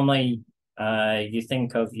normally you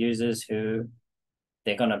think of users who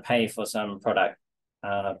they're going to pay for some product,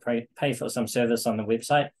 pay for some service on the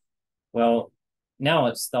website. Well, now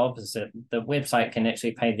it's the opposite. The website can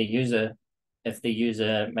actually pay the user if the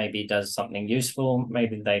user maybe does something useful.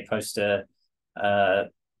 Maybe they post a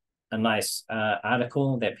nice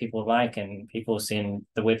article that people like and people send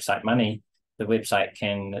the website money. The website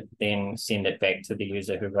can then send it back to the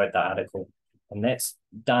user who wrote the article. And that's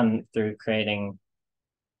done through creating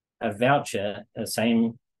a voucher, the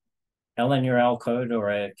same LNURL code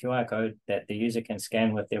or a QR code that the user can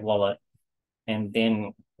scan with their wallet and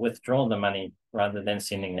then withdraw the money rather than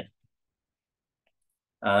sending it.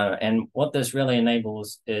 And what this really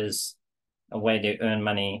enables is a way to earn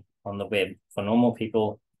money on the web for normal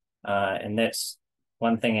people. And that's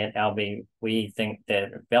one thing at Alby. We think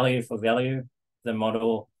that value for value, the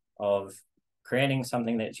model of creating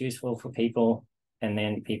something that's useful for people and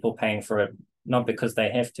then people paying for it, not because they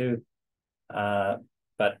have to,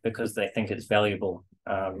 but because they think it's valuable.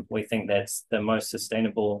 We think that's the most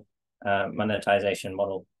sustainable monetization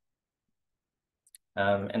model.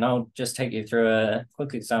 And I'll just take you through a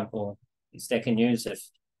quick example, Stack and Use, if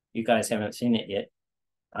you guys haven't seen it yet.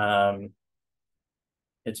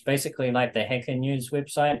 It's basically like the Hack and Use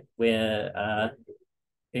website where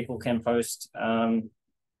people can post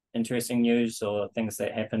interesting news or things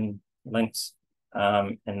that happen, links,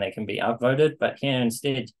 and they can be upvoted. But here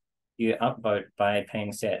instead, you upvote by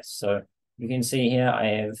paying sats. So you can see here I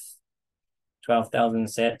have 12,000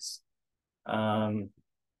 sats.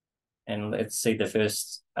 And let's see the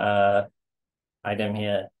first item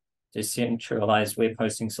here, decentralized web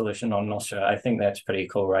hosting solution on Nostra. I think that's pretty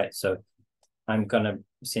cool, right? So I'm going to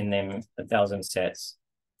send them 1,000 sats,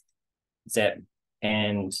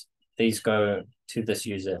 and these go to this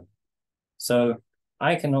user. So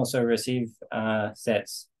I can also receive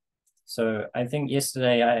sats. So I think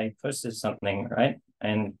yesterday I posted something, right?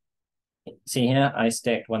 And see here, I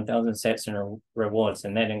stacked 1,000 sats in rewards,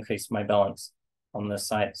 and that increased my balance on the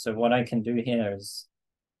site. So what I can do here is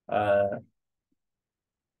I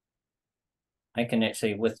can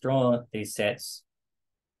actually withdraw these sats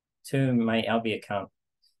to my Alby account.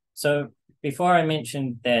 So before I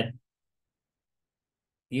mentioned that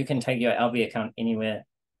you can take your Alby account anywhere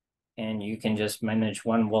and you can just manage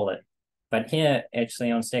one wallet. But here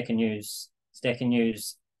actually on Stack and Use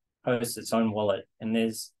hosts its own wallet, and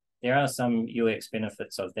there are some UX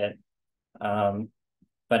benefits of that.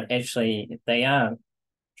 But actually they are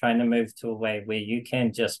trying to move to a way where you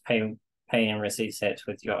can just pay and receive sats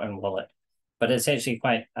with your own wallet. But it's actually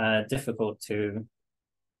quite difficult to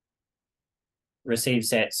receive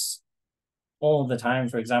sats all the time.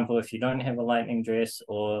 For example, if you don't have a Lightning address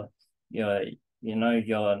or you're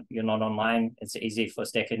not online, it's easy for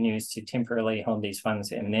Stack and Use to temporarily hold these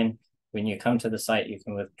funds, and then when you come to the site, you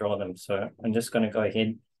can withdraw them. So I'm just going to go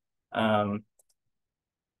ahead.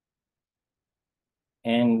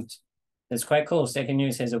 And it's quite cool. Stack and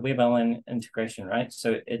Use has a WebLN integration, right?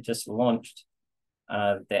 So it just launched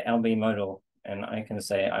the Alby modal, and I can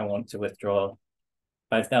say I want to withdraw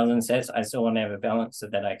 5,000 sats. I still want to have a balance so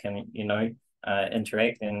that I can,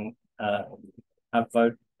 interact and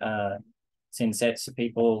upvote, send sats to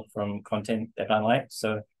people from content that I like.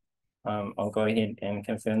 So I'll go ahead and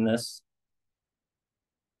confirm this.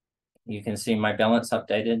 You can see my balance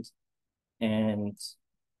updated, and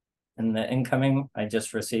In the incoming, I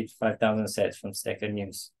just received 5,000 sats from Stacker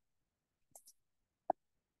News.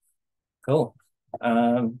 Cool.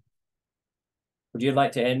 Would you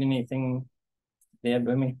like to add anything there,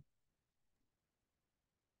 Bumi?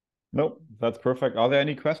 Nope, that's perfect. Are there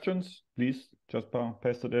any questions? Please just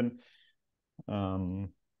paste it in.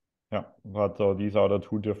 Yeah, but so these are the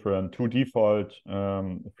two default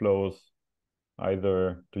flows.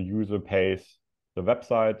 Either the user pays the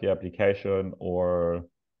website, the application, or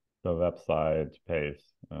the website pays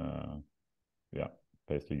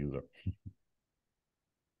pays the user.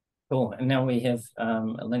 Cool. And now we have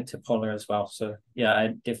a link to Polar as well. So yeah,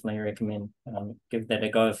 I definitely recommend give that a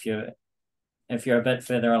go if you're a bit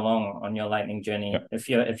further along on your Lightning journey. Yeah. If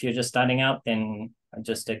you're just starting out, then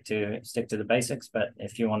just stick to the basics. But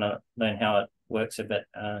if you want to learn how it works a bit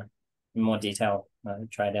in more detail,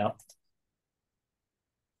 try it out.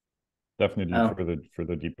 Definitely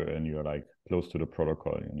further deeper, and you're like close to the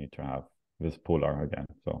protocol. You need to have this Polar again.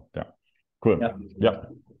 So yeah, cool. Yeah.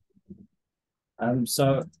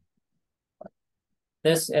 So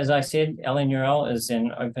this, as I said, LNURL is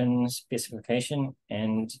an open specification,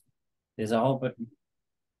 and there's a whole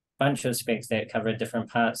bunch of specs that cover different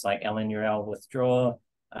parts like LNURL withdraw,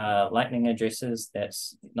 Lightning addresses,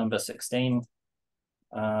 that's number 16.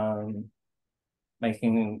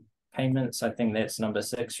 Making payments, I think that's number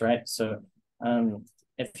 6, right? So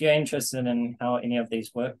if you're interested in how any of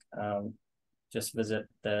these work, just visit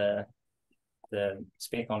the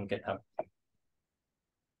spec on GitHub.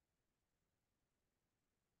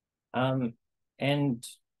 And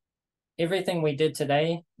everything we did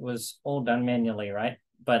today was all done manually, right?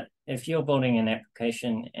 But if you're building an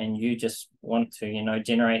application and you just want to,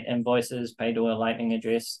 generate invoices, pay to a Lightning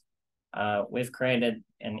address, we've created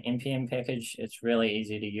an NPM package. It's really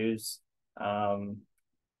easy to use.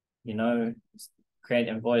 Create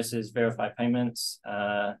invoices, verify payments,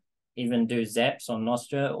 even do zaps on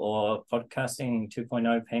Nostra or podcasting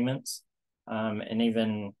 2.0 payments, and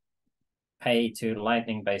even pay to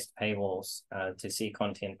Lightning-based paywalls to see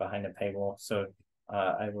content behind a paywall. So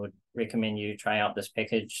I would recommend you try out this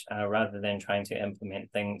package rather than trying to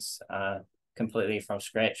implement things completely from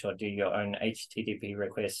scratch or do your own HTTP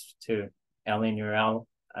requests to LNURL.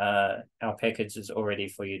 Our package is already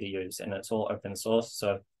for you to use, and it's all open source.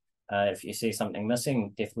 So if you see something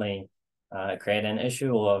missing, definitely create an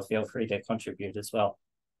issue or feel free to contribute as well.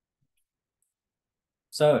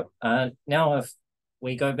 So now if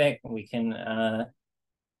we go back, we can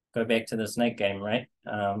go back to the snake game, right?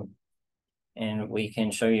 And we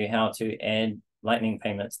can show you how to add Lightning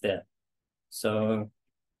payments there. So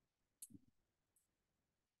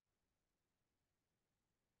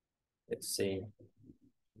let's see.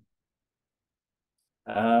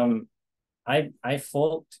 I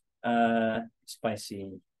forked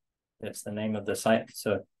Spicy. That's the name of the site.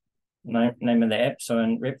 So name of the app. So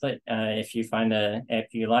in Replit, if you find an app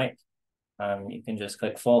you like, you can just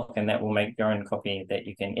click fork, and that will make your own copy that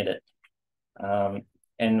you can edit.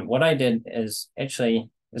 And what I did is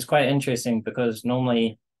actually it's quite interesting because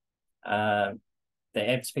normally the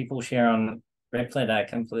apps people share on Replit are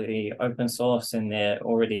completely open source and they're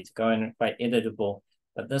all ready to go and quite editable.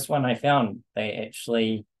 But this one I found they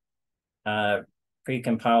actually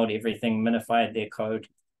pre-compiled everything, minified their code,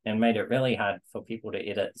 and made it really hard for people to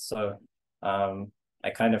edit. So I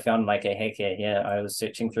kind of found like a hacker here. I was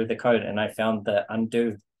searching through the code and I found the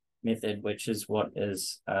undo method, which is what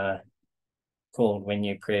is called when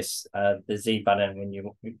you press the Z button when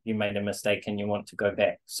you made a mistake and you want to go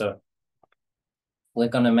back. So we're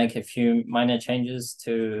going to make a few minor changes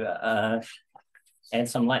to add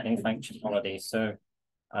some Lightning functionality. So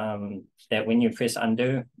that when you press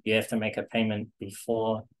undo, you have to make a payment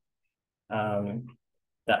before the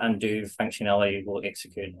undo functionality will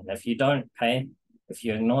execute. And if you don't pay, if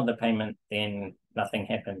you ignore the payment, then nothing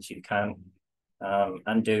happens. You can't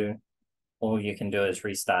undo. All you can do is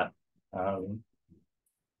restart. And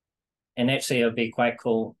actually, it would be quite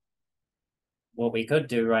cool. What we could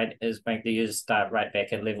do, right, is make the user start right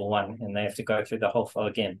back at level 1 and they have to go through the whole flow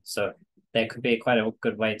again. So that could be quite a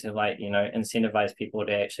good way to incentivize people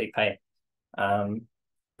to actually pay.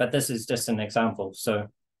 But this is just an example. So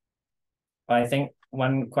I think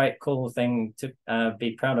one quite cool thing to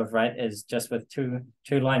be proud of, right, is just with two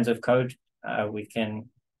lines of code, we can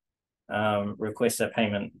request a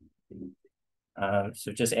payment.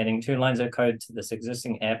 So just adding 2 lines of code to this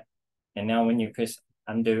existing app, and now when you press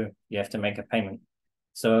undo, you have to make a payment.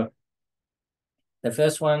 So the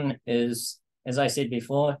first one is, as I said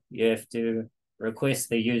before, you have to request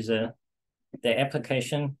the user, the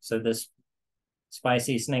application. So this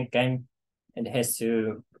Spicy Snake game, it has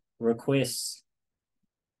to request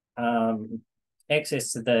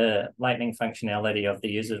access to the Lightning functionality of the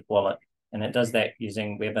user's wallet, and it does that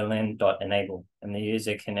using WebLN.enable, and the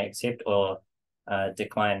user can accept or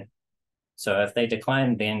decline. So if they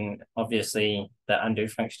decline, then obviously the undo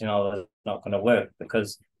functionality is not going to work,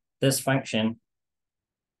 because this function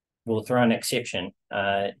will throw an exception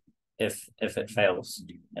if it fails.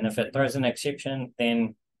 And if it throws an exception,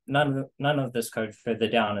 then none of this code further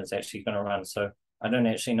down is actually going to run. So I don't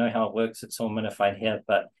actually know how it works. It's all minified here,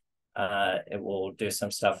 but it will do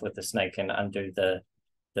some stuff with the snake and undo the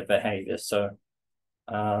behavior. So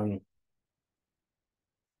I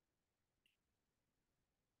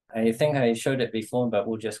think I showed it before, but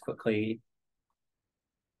we'll just quickly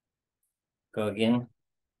go again.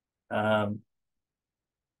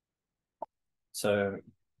 So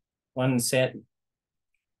one set.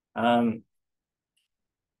 All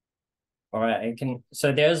right,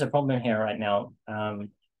 so there's a problem here right now.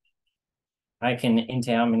 I can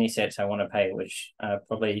enter how many sets I want to pay, which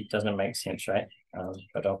probably doesn't make sense, right?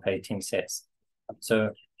 But I'll pay 10 sets.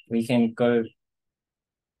 So we can go,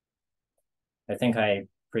 I think I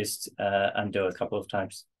pressed undo a couple of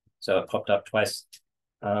times, so it popped up twice.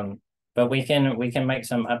 But we can make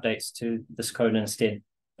some updates to this code instead.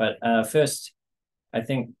 But first, I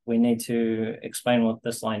think we need to explain what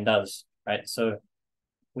this line does, right? So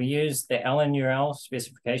we use the LN URL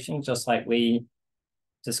specification, just like we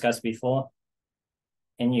discussed before.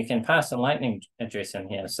 And you can pass a Lightning address in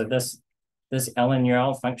here. So this LN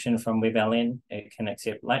URL function from WebLN, it can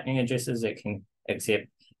accept Lightning addresses, it can accept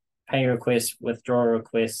pay requests, withdrawal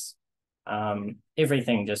requests,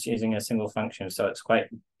 everything just using a single function. So it's quite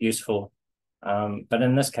useful. But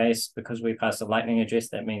in this case, because we pass a Lightning address,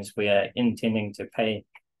 that means we are intending to pay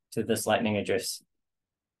to this Lightning address.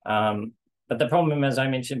 But the problem, as I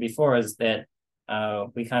mentioned before, is that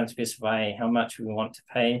we can't specify how much we want to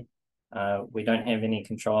pay. We don't have any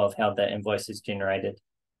control of how the invoice is generated,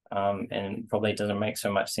 and probably doesn't make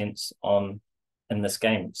so much sense in this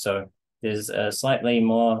game. So there's a slightly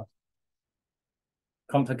more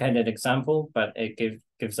complicated example, but it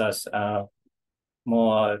gives us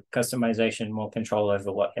more customization, more control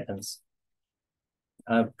over what happens.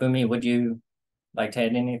 Bumi, would you like to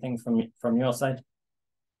add anything from your side?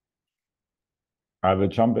 I will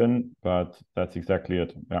jump in, but that's exactly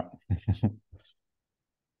it. Yeah.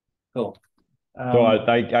 Cool. So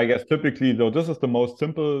I guess typically, though, this is the most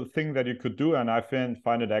simple thing that you could do, and I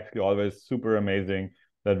find it actually always super amazing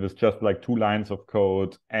that with just like 2 lines of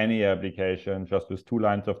code, any application, just with 2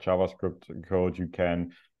 lines of JavaScript code, you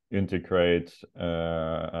can integrate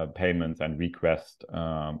payments and request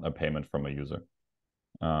a payment from a user.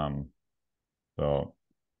 So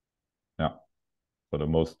yeah. So the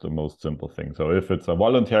most simple thing. So if it's a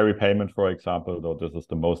voluntary payment, for example, though, this is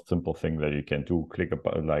the most simple thing that you can do. Click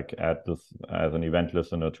like add this as an event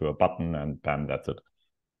listener to a button, and bam, that's it.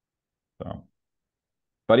 So,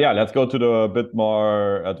 but yeah, let's go to the bit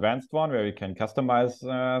more advanced one where we can customize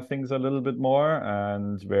things a little bit more,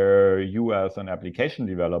 and where you as an application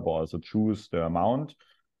developer also choose the amount,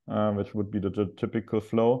 which would be the typical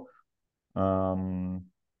flow.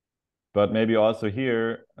 But maybe also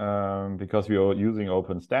here, because we are using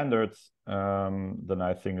open standards, the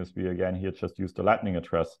nice thing is we again here just use the Lightning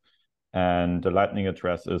address. And the Lightning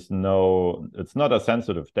address is it's not a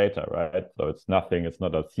sensitive data, right? So it's nothing, it's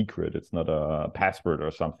not a secret, it's not a password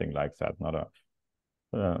or something like that, not a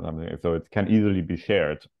something. So it can easily be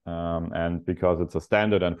shared. And because it's a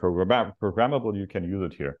standard and programmable, you can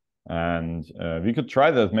use it here. And we could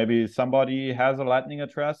try this. Maybe somebody has a Lightning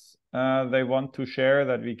address they want to share,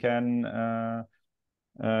 that we can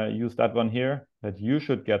use that one here, that you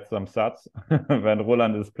should get some sats when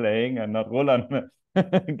Roland is playing, and not Roland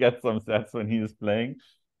get some sats when he is playing.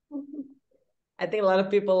 I think a lot of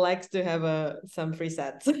people likes to have some free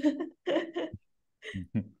sats. So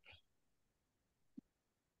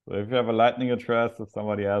if you have a Lightning address, if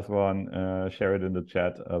somebody has one, share it in the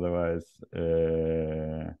chat. Otherwise,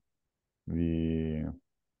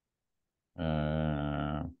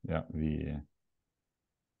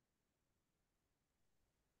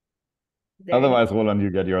 Otherwise, Roland, you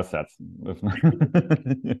get your sets. Is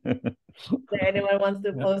there anyone wants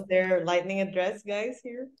to post their Lightning address, guys,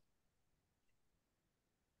 here?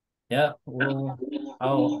 Yeah, well,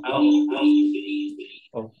 oh,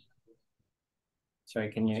 sorry,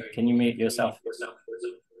 can you mute yourself?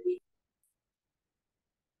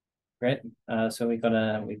 Great. So we got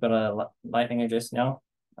a Lightning address now.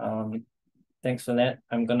 Thanks for that.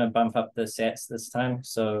 I'm gonna bump up the sats this time.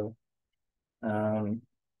 So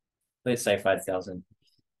let's say 5,000.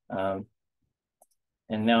 And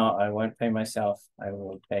now I won't pay myself. I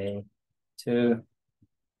will pay to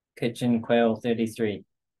Kitchen Quail 33.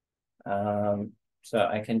 So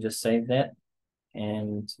I can just save that.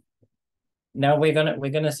 And now we're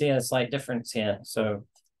gonna see a slight difference here. So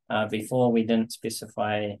before we didn't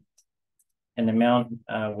specify an amount,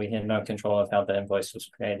 we had no control of how the invoice was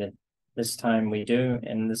created. This time we do,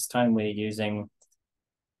 and this time we're using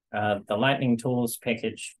the Lightning tools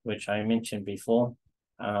package, which I mentioned before.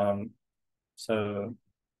 So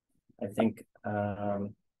I think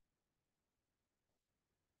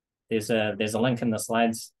there's a link in the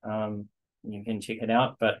slides. You can check it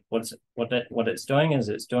out. But what it's doing is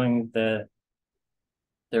it's doing the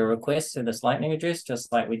request to this Lightning address,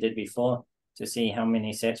 just like we did before, to see how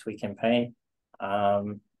many sats we can pay.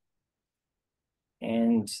 And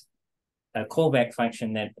a callback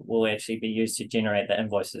function that will actually be used to generate the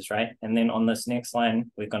invoices, right? And then on this next line,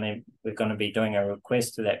 we're gonna be doing a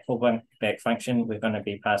request to that callback function. We're gonna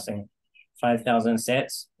be passing 5,000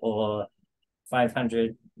 sats or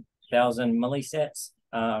 500,000 millisats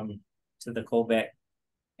to the callback,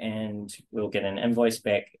 and we'll get an invoice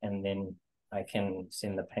back, and then I can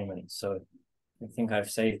send the payment. So I think I've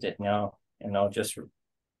saved it now, and I'll just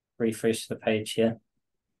refresh the page here.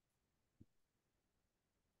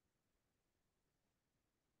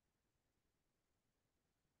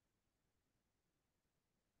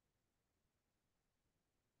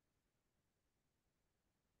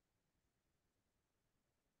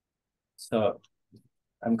 So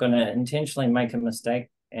I'm going to intentionally make a mistake,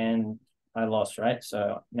 and I lost, right?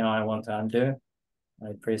 So now I want to undo.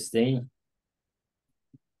 I press D,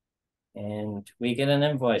 and we get an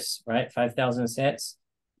invoice, right? 5,000 sats,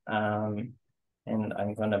 and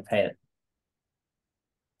I'm going to pay it.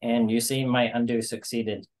 And you see my undo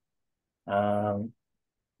succeeded. And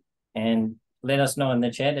let us know in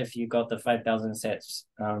the chat if you got the 5,000 sats,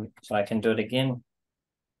 so I can do it again.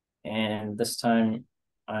 And this time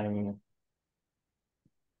I'm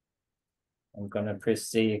going to press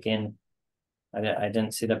C again. I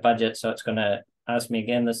didn't see the budget, so it's going to ask me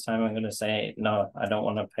again. This time I'm going to say, no, I don't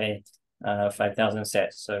want to pay 5,000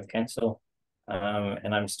 sats, so cancel.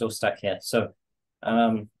 And I'm still stuck here. So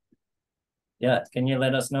yeah, can you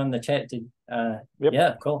let us know in the chat? Yep.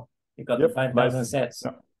 Yeah, cool. You got the 5,000 sats.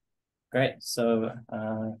 Yep. Great. So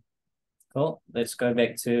cool. Let's go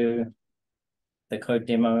back to the code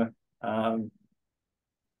demo.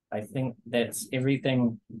 I think that's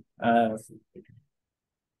everything.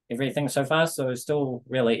 Everything so far. So it's still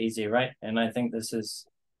really easy, right? And I think this is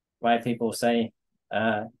why people say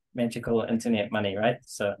magical internet money, right?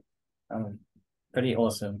 So pretty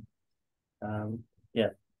awesome. Yeah.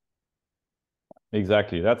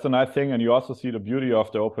 Exactly. That's a nice thing. And you also see the beauty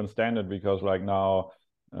of the open standard, because like now,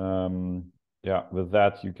 yeah, with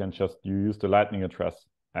that, you use the Lightning address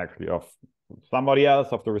actually of somebody else,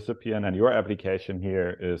 of the recipient, and your application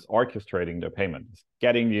here is orchestrating the payment,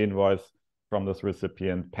 getting the invoice from this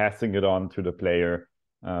recipient, passing it on to the player,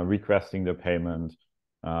 requesting the payment.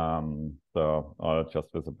 So just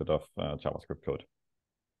with a bit of JavaScript code.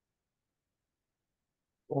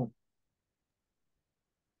 Cool.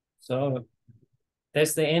 So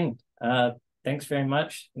that's the end. Thanks very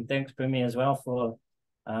much, and thanks Bumi as well for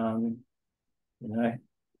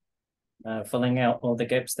filling out all the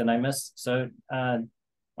gaps that I missed. So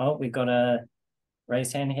oh, we got a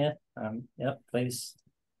raised hand here. Yep, please.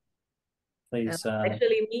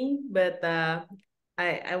 Actually me, but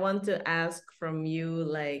I want to ask from you,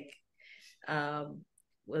 like,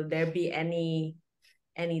 will there be any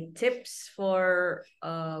tips for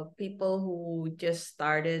people who just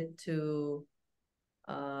started to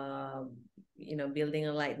building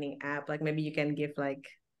a Lightning app? Like maybe you can give like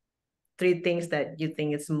 3 things that you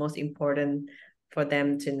think is most important for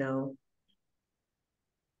them to know.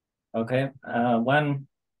 Okay. One,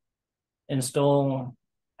 install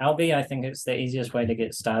Alby. I think it's the easiest way to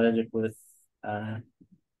get started with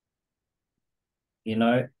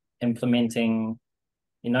implementing,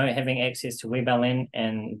 having access to WebLN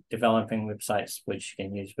and developing websites which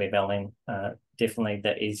can use WebLN. Definitely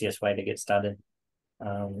the easiest way to get started.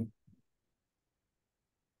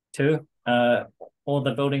 2, all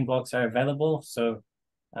the building blocks are available. So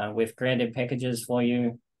we've created packages for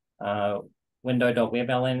you.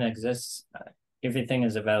 Window.webln exists. Everything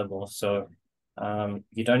is available. So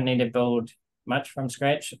you don't need to build much from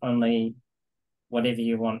scratch, only whatever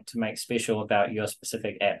you want to make special about your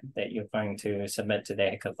specific app that you're going to submit to the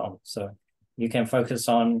hackathon. So you can focus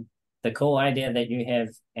on the cool idea that you have,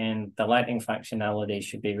 and the Lightning functionality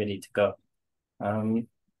should be ready to go.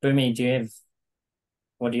 Bumi, do you have,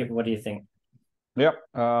 what do you think? Yeah,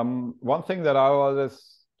 one thing that I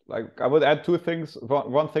always like, I would add 2 things.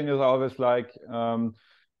 One thing is always like,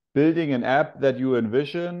 building an app that you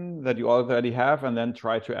envision, that you already have, and then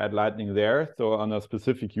try to add Lightning there. So on a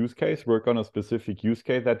specific use case, work on a specific use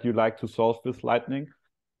case that you like to solve with Lightning.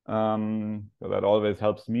 So that always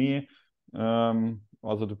helps me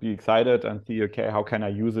also to be excited and see, okay, how can I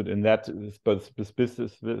use it in that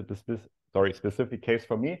specific case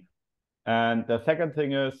for me? And the second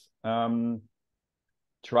thing is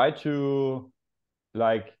try to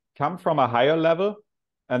like come from a higher level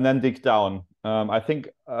and then dig down. I think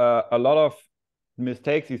a lot of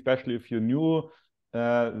mistakes, especially if you're new,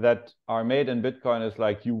 that are made in Bitcoin is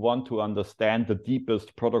like you want to understand the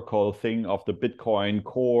deepest protocol thing of the Bitcoin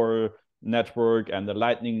core network and the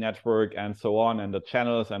Lightning network and so on, and the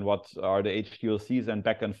channels and what are the HTLCs and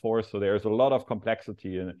back and forth. So there's a lot of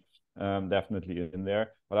complexity in definitely in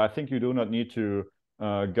there. But I think you do not need to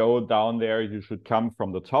go down there. You should come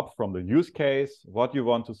from the top, from the use case, what you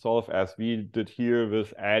want to solve, as we did here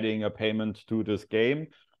with adding a payment to this game.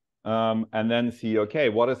 And then see, okay,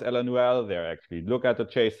 what is LNUL there actually? Look at the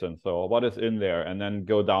JSON. So what is in there? And then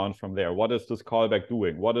go down from there. What is this callback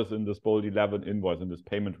doing? What is in this bold 11 invoice, in this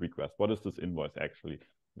payment request? What is this invoice actually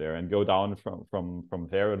there? And go down from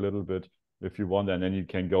there a little bit if you want, and then you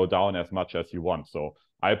can go down as much as you want. So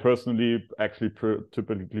I personally actually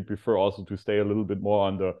typically prefer also to stay a little bit more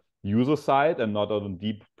on the user side and not on the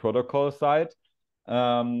deep protocol side,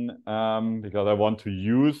 because I want to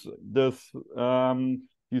use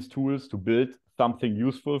these tools to build something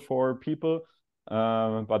useful for people.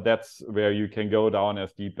 But that's where you can go down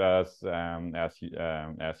as deep as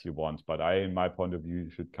you want. But in my point of view, you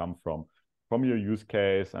should come from your use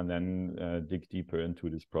case and then dig deeper into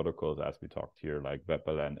these protocols as we talked here, like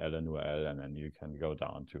WebLN, LNUL, and then you can go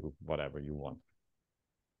down to whatever you want.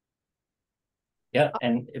 Yeah,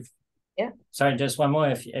 and sorry, just one more.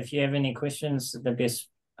 If you have any questions, the best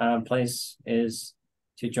place is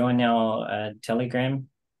to join our Telegram,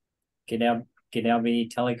 Alby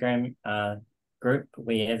Telegram group.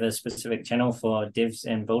 We have a specific channel for devs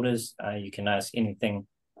and builders. You can ask anything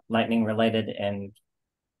Lightning related, and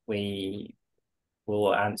we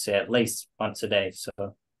will answer at least once a day.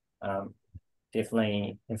 So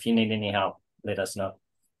definitely, if you need any help, let us know.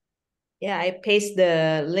 Yeah, I paste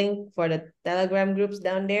the link for the Telegram groups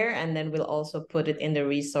down there, and then we'll also put it in the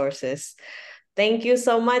resources. Thank you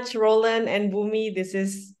so much, Roland and Bumi. This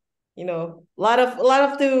is, a lot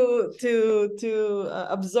of to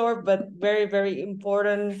absorb, but very, very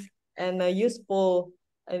important and useful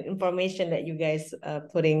information that you guys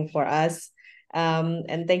putting for us.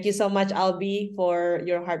 And thank you so much, Alby, for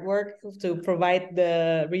your hard work to provide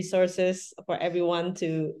the resources for everyone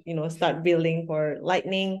to, start building for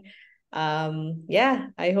Lightning. Yeah,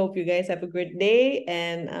 I hope you guys have a great day,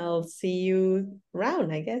 and I'll see you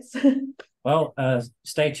around, I guess. Well,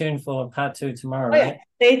 stay tuned for part 2 tomorrow, right? Yeah.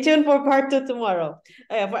 Stay tuned for part 2 tomorrow.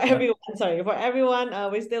 For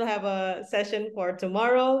everyone, we still have a session for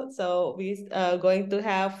tomorrow. So we going to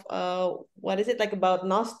have what is it like about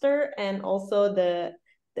Noster and also the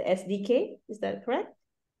SDK? Is that correct?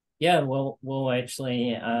 Yeah, we'll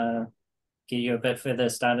actually get you a bit further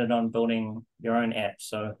started on building your own app.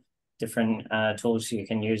 So different tools you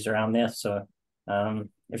can use around there. So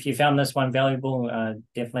if you found this one valuable,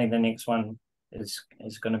 definitely the next one is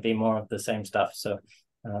going to be more of the same stuff. So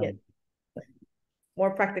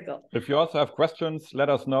more practical. If you also have questions, let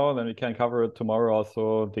us know, then we can cover it tomorrow,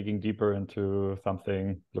 also digging deeper into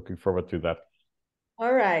something. Looking forward to that.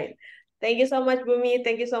 All right. Thank you so much, Bumi.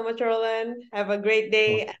 Thank you so much, Roland. Have a great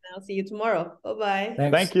day, and I'll see you tomorrow. Bye-bye.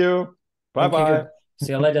 Thank you. Bye-bye.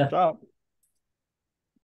 See you later. Ciao.